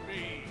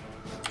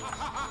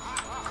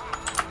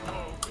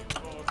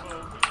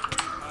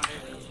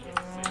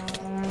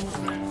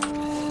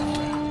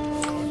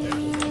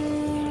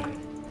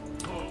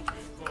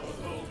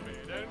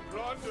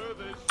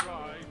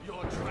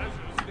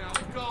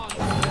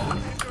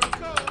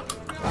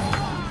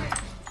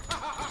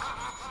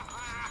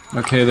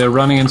 Okay, they're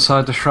running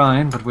inside the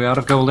shrine, but we're out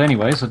of gold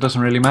anyway, so it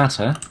doesn't really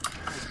matter.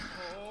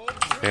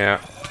 Yeah.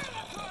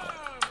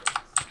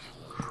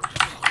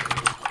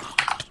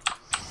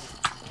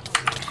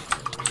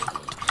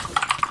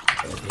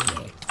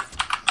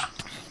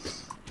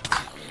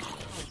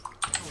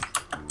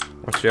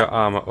 What's your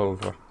armor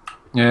over?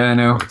 Yeah, I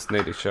know. It's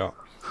nearly shot.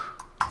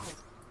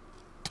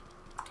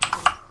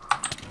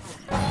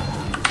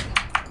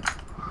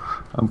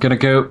 I'm gonna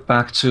go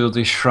back to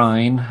the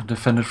shrine,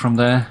 defend it from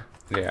there.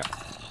 Yeah.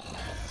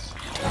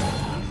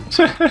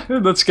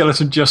 That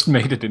skeleton just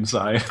made it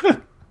inside.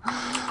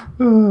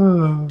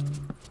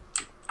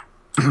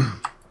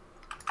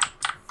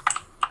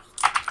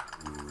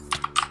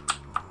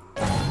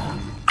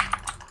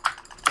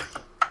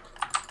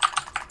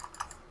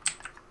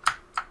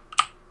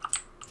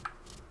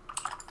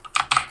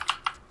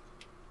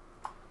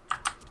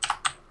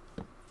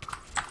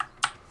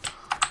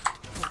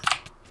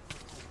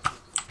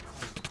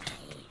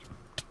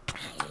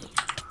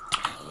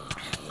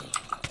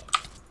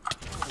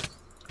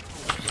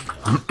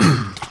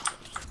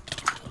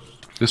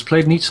 This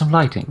plate needs some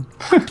lighting.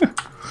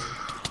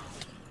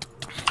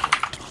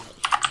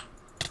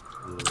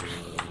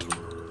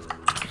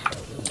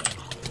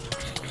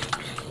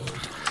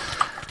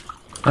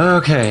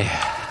 Okay.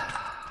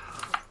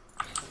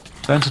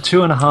 Down to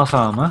 2.5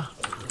 armor.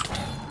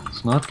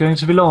 It's not going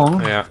to be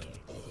long. Yeah.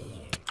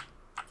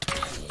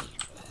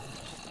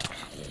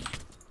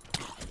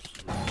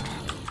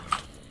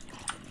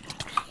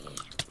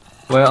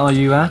 Where are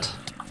you at?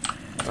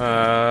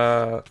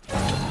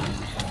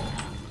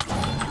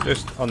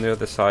 Just on the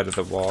other side of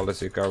the wall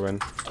as you go in.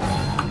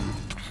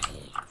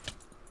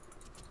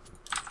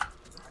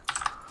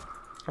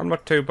 I'm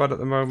not too bad at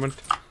the moment.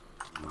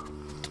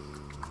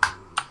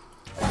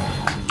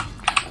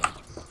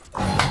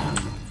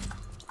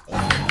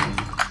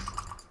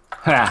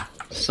 Ha!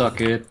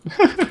 Suck it.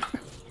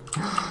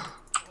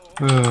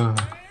 I'm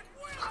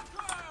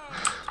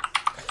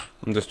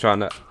just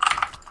trying to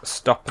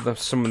stop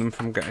some of them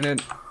from getting in.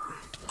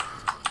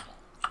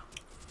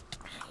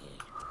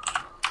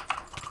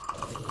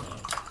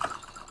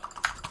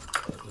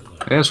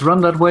 Yes,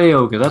 run that way,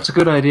 Ogre. That's a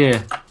good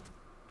idea.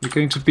 You're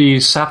going to be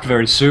sapped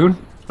very soon.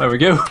 There we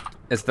go.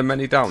 Is there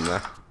many down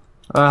there?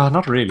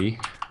 Not really.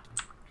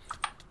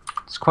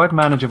 It's quite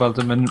manageable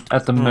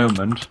at the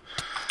moment.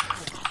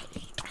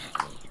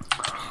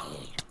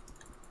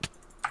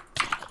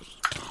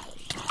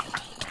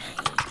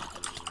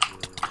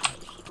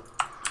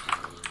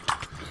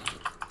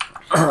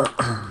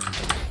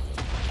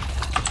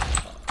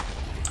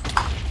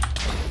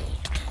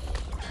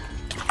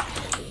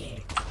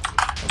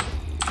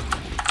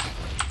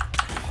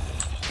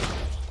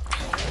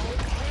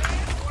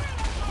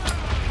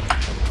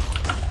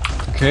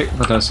 Okay,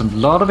 but there's a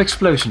lot of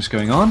explosions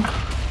going on.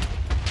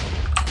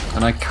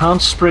 And I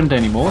can't sprint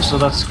anymore, so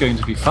that's going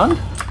to be fun.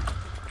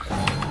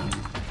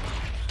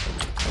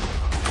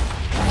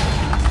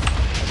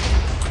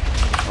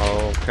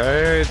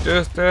 Okay,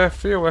 just a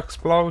few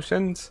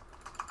explosions.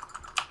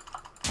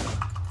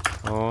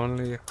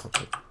 Only a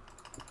couple.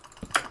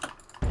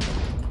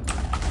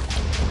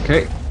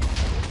 Okay,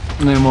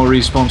 no more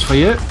respawns for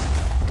you.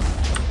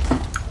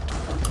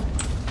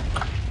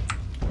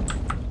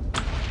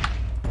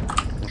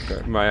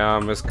 My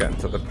arm is getting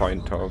to the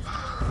point of...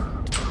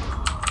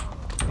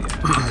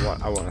 Yeah,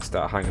 I want to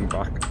start hanging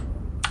back.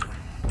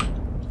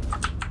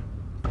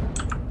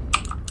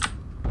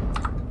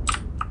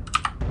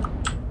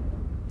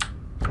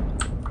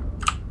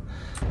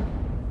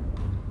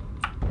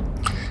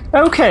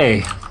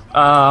 Okay,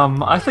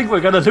 I think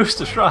we're gonna lose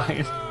the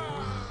shrine.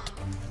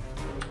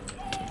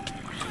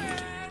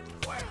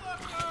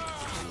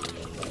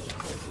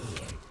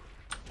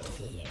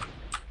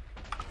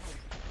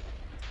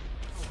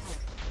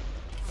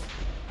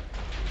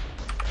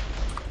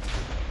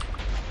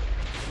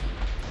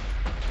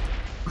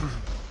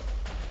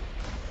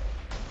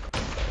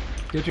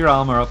 Get your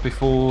armor up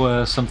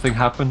before something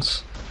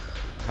happens.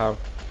 How?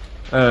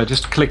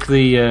 Just click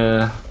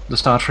the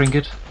star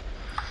trinket.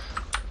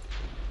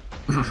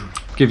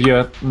 Give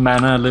your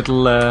mana a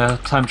little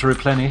time to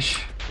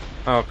replenish.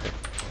 Oh, okay.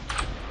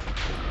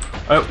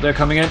 Oh, they're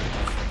coming in.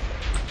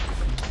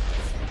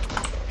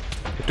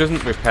 It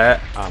doesn't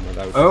repair armor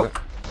though, Oh. does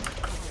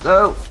it?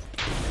 No!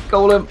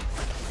 Golem!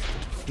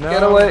 No.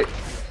 Get away!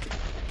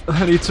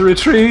 I need to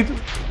retreat!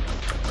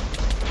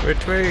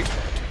 Retreat!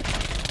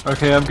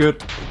 Okay, I'm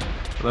good.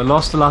 But I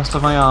lost the last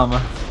of my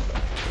armor.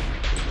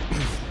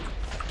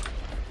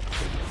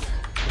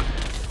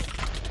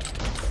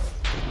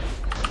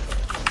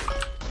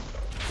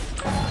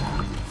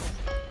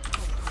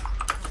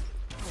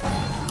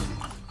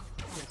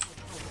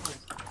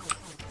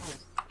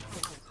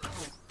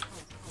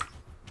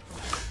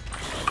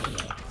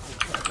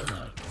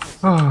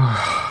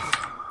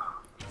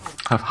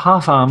 Have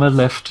half armor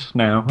left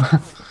now.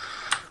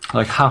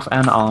 Like half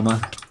an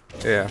armor.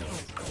 Yeah.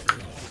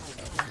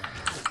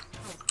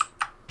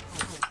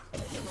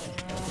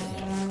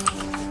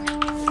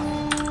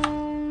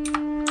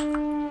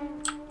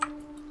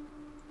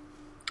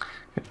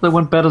 They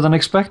went better than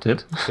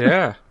expected.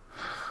 Yeah.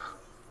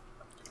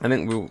 I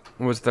think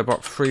was there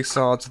about 3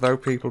 swords though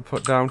people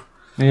put down?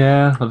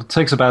 Yeah, but it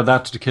takes about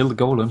that to kill the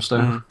golems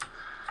though.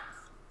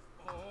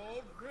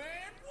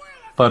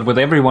 But with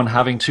everyone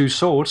having 2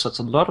 swords, that's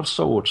a lot of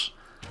swords.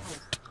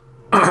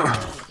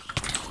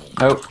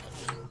 Oh.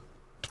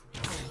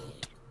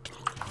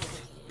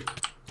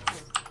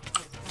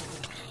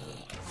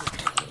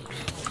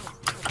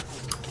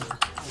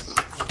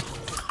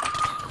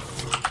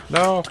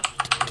 No.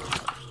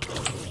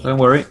 Don't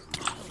worry.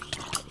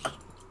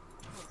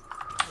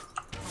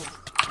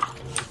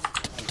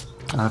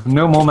 I have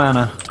no more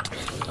mana.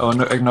 Oh,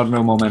 no, not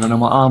no more mana, no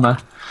more armor.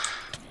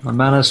 My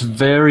mana's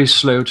very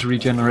slow to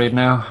regenerate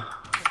now.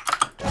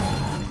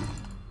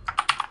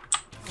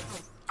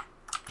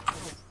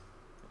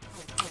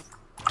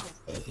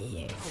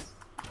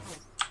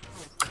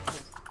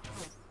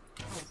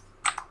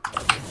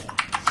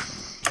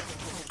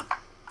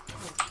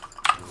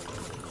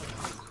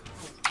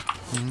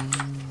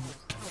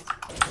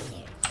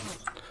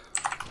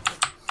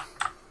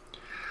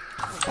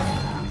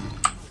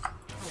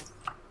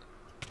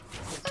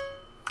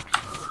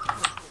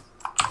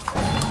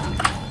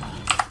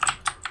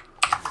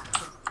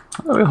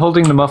 We're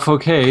holding them off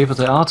okay, but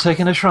they are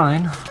taking a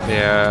shrine.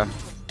 Yeah.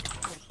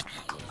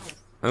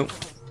 Oh.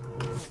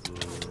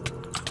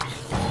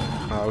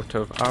 Out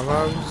of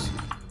arrows.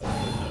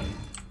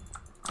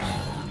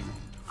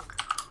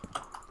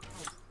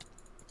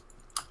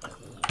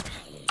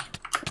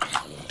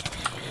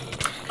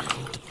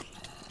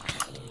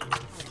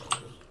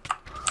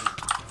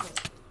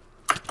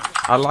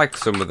 I like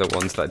some of the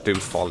ones that do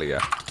follow you.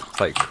 It's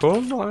like,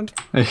 come on,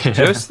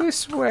 just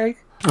this way.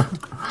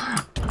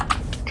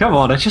 Come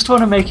on, I just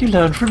want to make you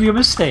learn from your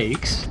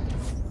mistakes.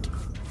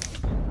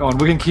 Go on,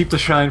 we can keep the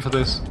shrine for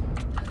this.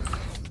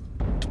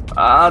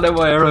 Ah, there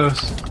were arrows.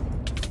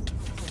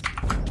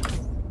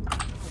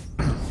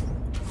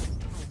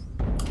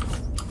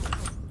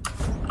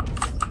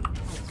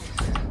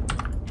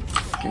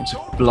 Going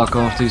to block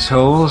off these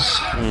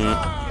holes.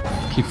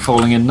 Keep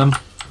falling in them.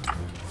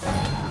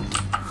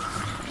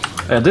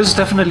 This is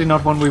definitely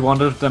not one we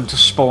wanted them to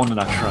spawn in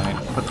that shrine,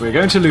 but we're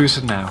going to lose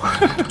it now.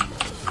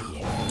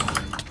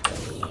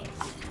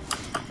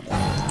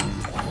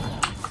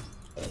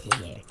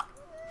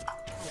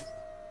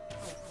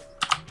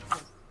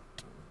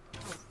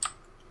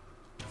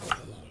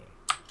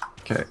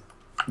 Okay,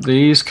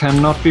 these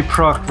cannot be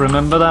procced,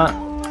 remember that?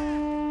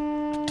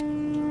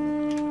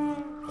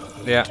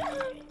 Yeah.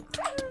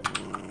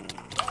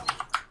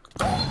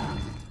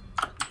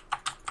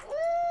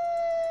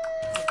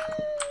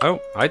 Oh,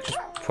 I just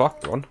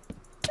procced one.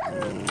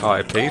 Oh,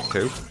 I paid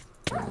to.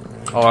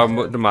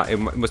 Oh,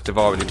 it must have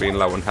already been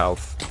low on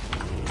health.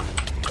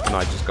 And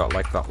I just got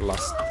like that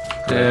last...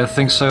 Yeah, I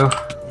think so.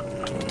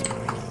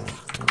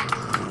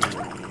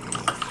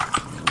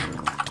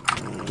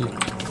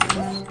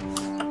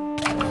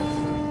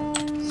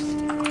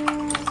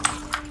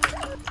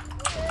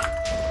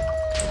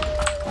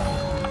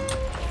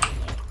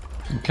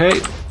 Okay,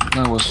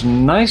 that was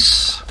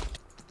nice.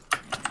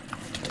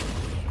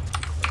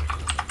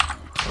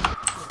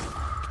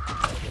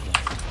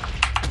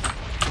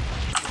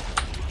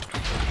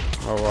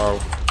 Oh wow.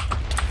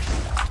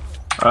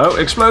 Oh,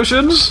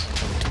 explosions!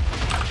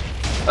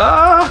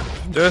 Ah!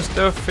 Just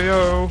a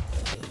few.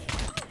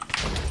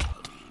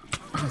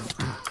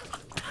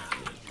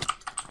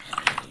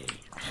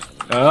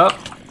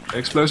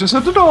 Explosions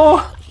at the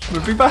door!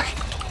 Moving back.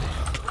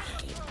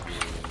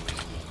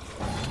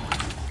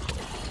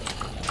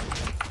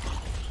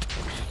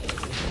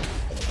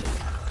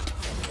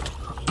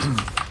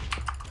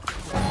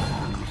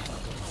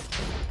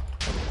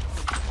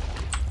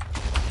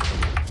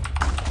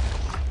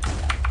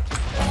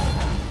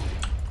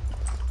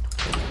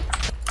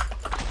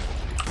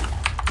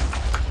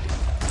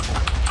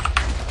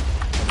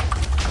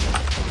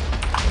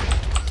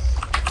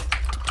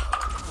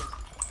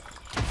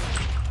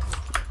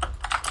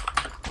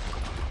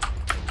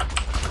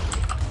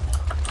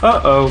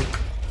 Uh-oh.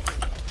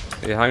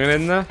 Are you hanging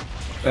in there?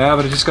 Yeah,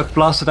 but I just got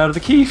blasted out of the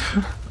keep.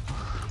 Oh,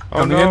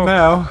 Coming in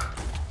now.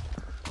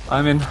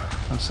 I'm in.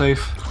 I'm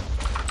safe.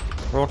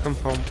 Welcome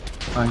home.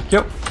 Thank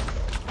you.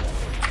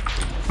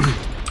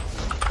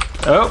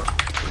 Oh.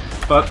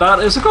 But that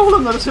is a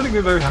golem that is hitting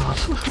me very hard.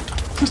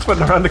 Just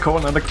went around the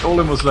corner and the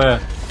golem was there.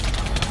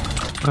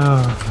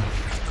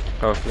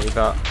 Hopefully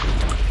that.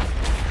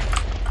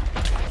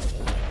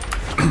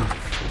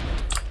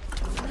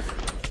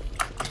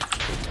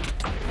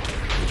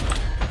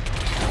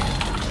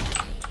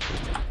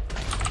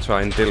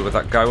 Try and deal with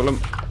that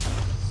golem.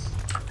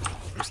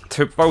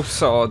 To both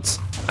swords.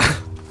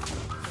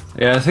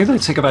 Yeah, I think they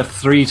take about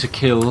 3 to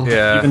kill.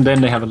 Yeah. Even then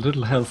they have a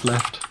little health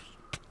left.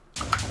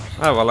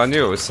 Oh well, I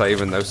knew I was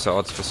saving those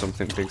swords for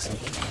something decent.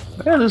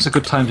 Yeah, this is a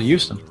good time to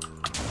use them.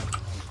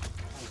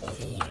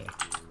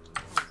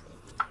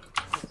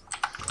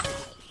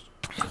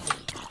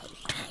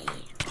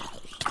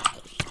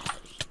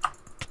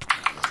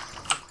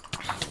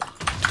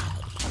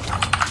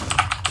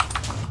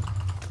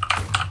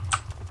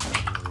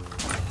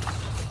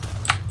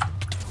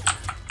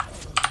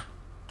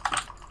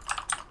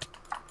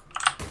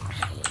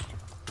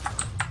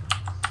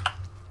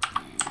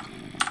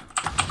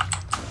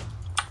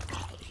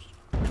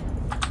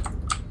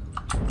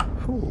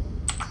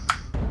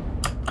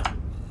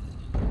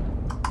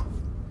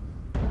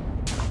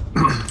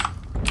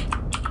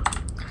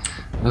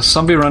 There's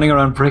somebody running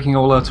around breaking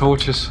all our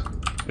torches.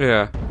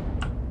 Yeah.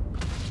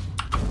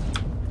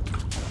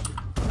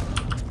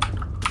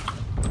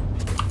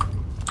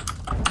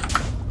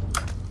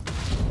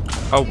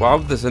 Oh wow,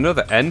 there's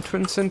another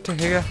entrance into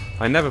here.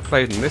 I never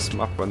played in this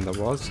map when there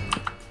was.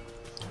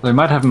 They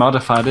might have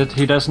modified it.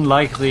 He doesn't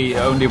like the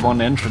only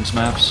one entrance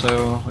map,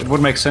 so it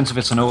would make sense if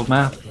it's an old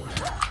map.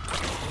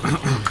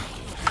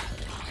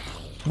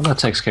 Well, that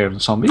takes care of the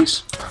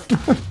zombies.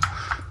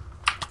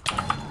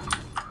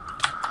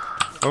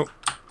 Oh.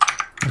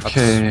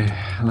 Okay,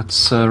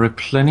 let's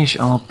replenish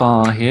our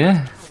bar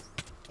here.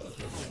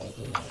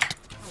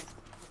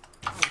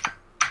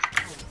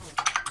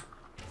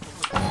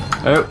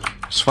 Oh,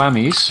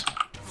 swammies.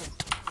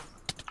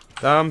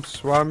 Damn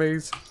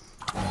swammies.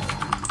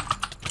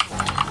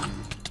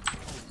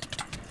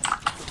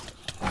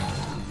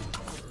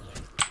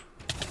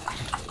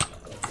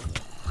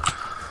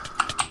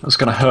 That's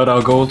gonna hurt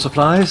our gold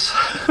supplies.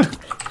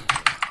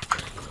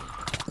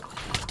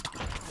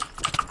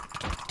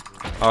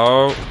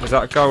 Oh, is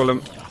that a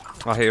golem?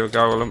 I hear a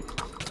golem.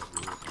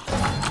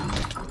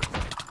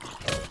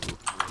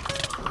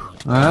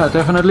 It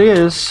definitely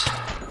is.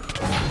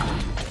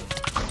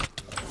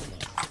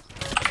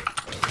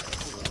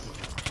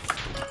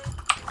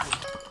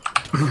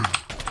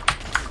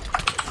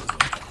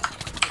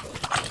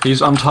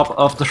 He's on top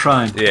of the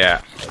shrine.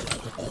 Yeah.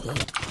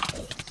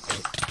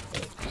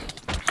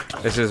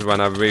 This is when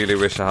I really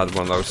wish I had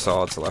one of those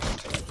swords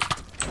left.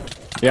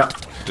 Yeah.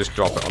 Just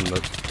drop it on the...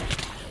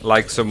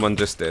 like someone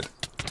just did.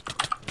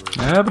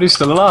 Yeah, but he's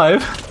still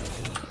alive.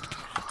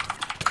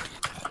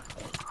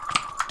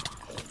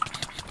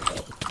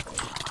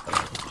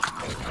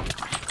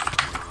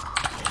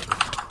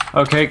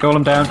 Okay,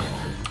 golem down.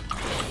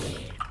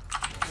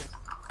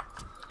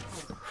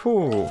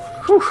 Whew.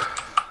 Whew.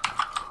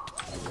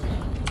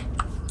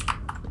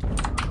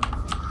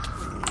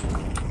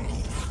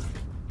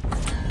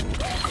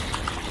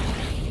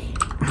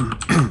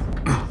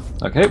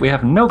 Okay, we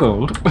have no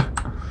gold.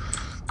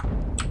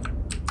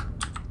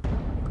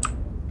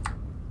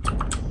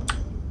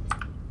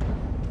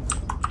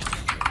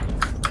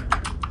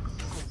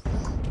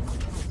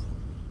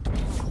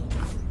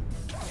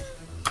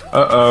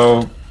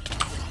 Uh-oh.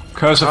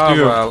 Curse of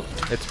Doom. Well,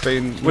 it's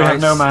been We nice.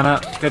 have no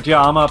mana. Get your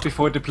armor up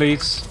before it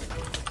depletes.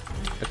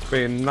 It's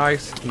been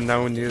nice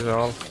knowing you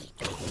all.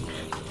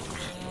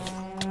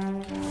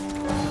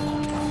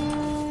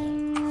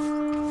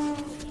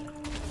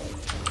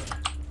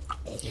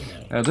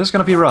 This is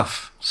gonna be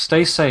rough.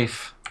 Stay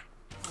safe.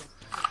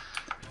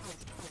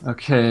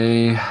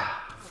 Okay.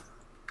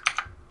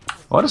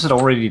 What, is it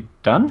already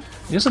done?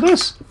 Yes, it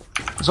is.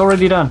 It's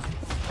already done.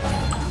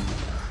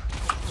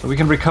 So we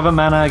can recover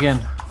mana again.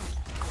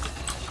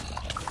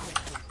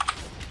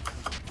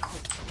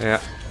 Yeah.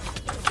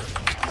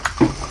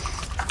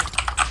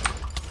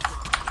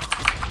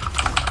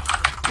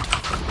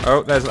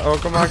 Oh, there's oh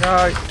come on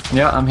guy.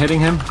 Yeah, I'm hitting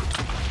him.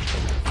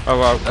 Oh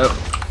wow.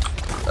 Oh.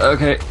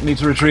 Okay, need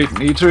to retreat.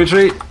 Need to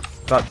retreat.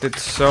 That did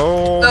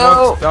so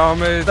No! much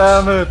damage.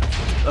 Damn it.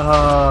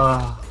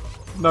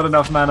 Not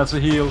enough mana to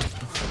heal.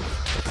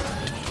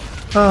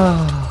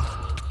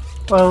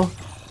 Well.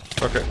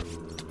 Okay.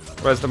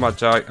 Where's the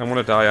Magi? I'm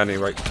gonna die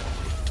anyway.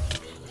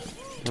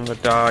 I'm gonna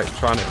die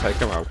trying to take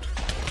him out.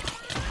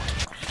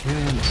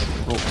 Okay, let's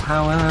see. Full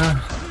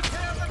power.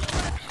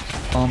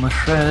 Armor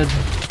shred.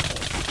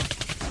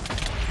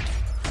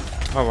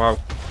 Oh wow.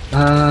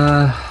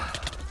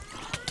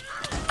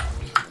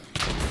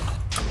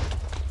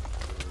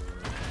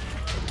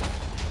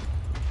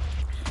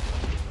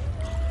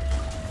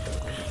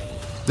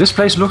 This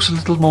place looks a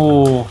little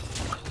more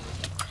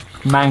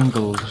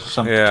mangled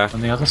something Yeah.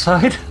 on the other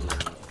side.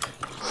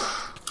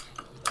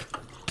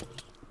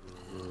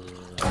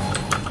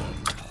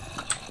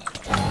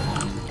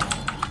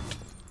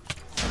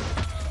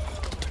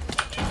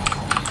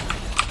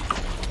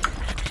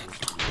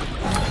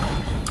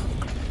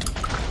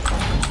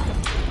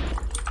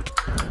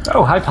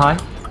 Oh, hi Pie.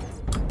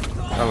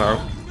 Hello.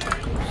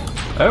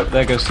 Oh,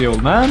 there goes the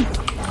old man.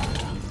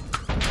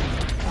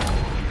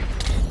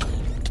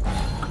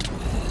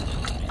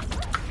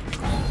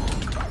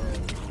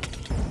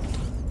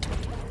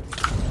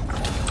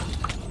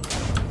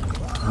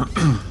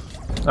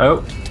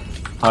 Oh,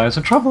 Pie's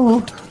in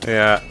trouble.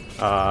 Yeah.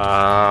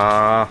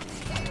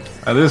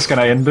 And this is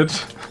gonna end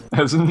it.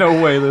 There's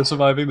no way they're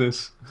surviving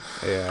this.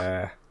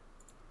 Yeah.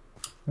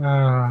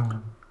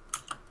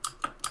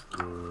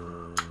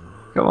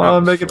 Come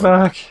on, make it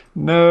back.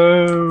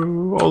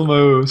 No,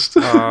 almost.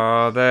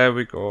 There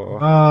we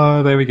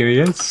go. There we go,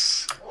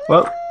 yes.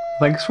 Well,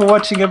 thanks for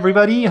watching,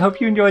 everybody. I hope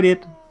you enjoyed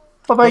it.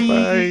 Bye-bye.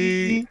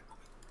 Bye-bye.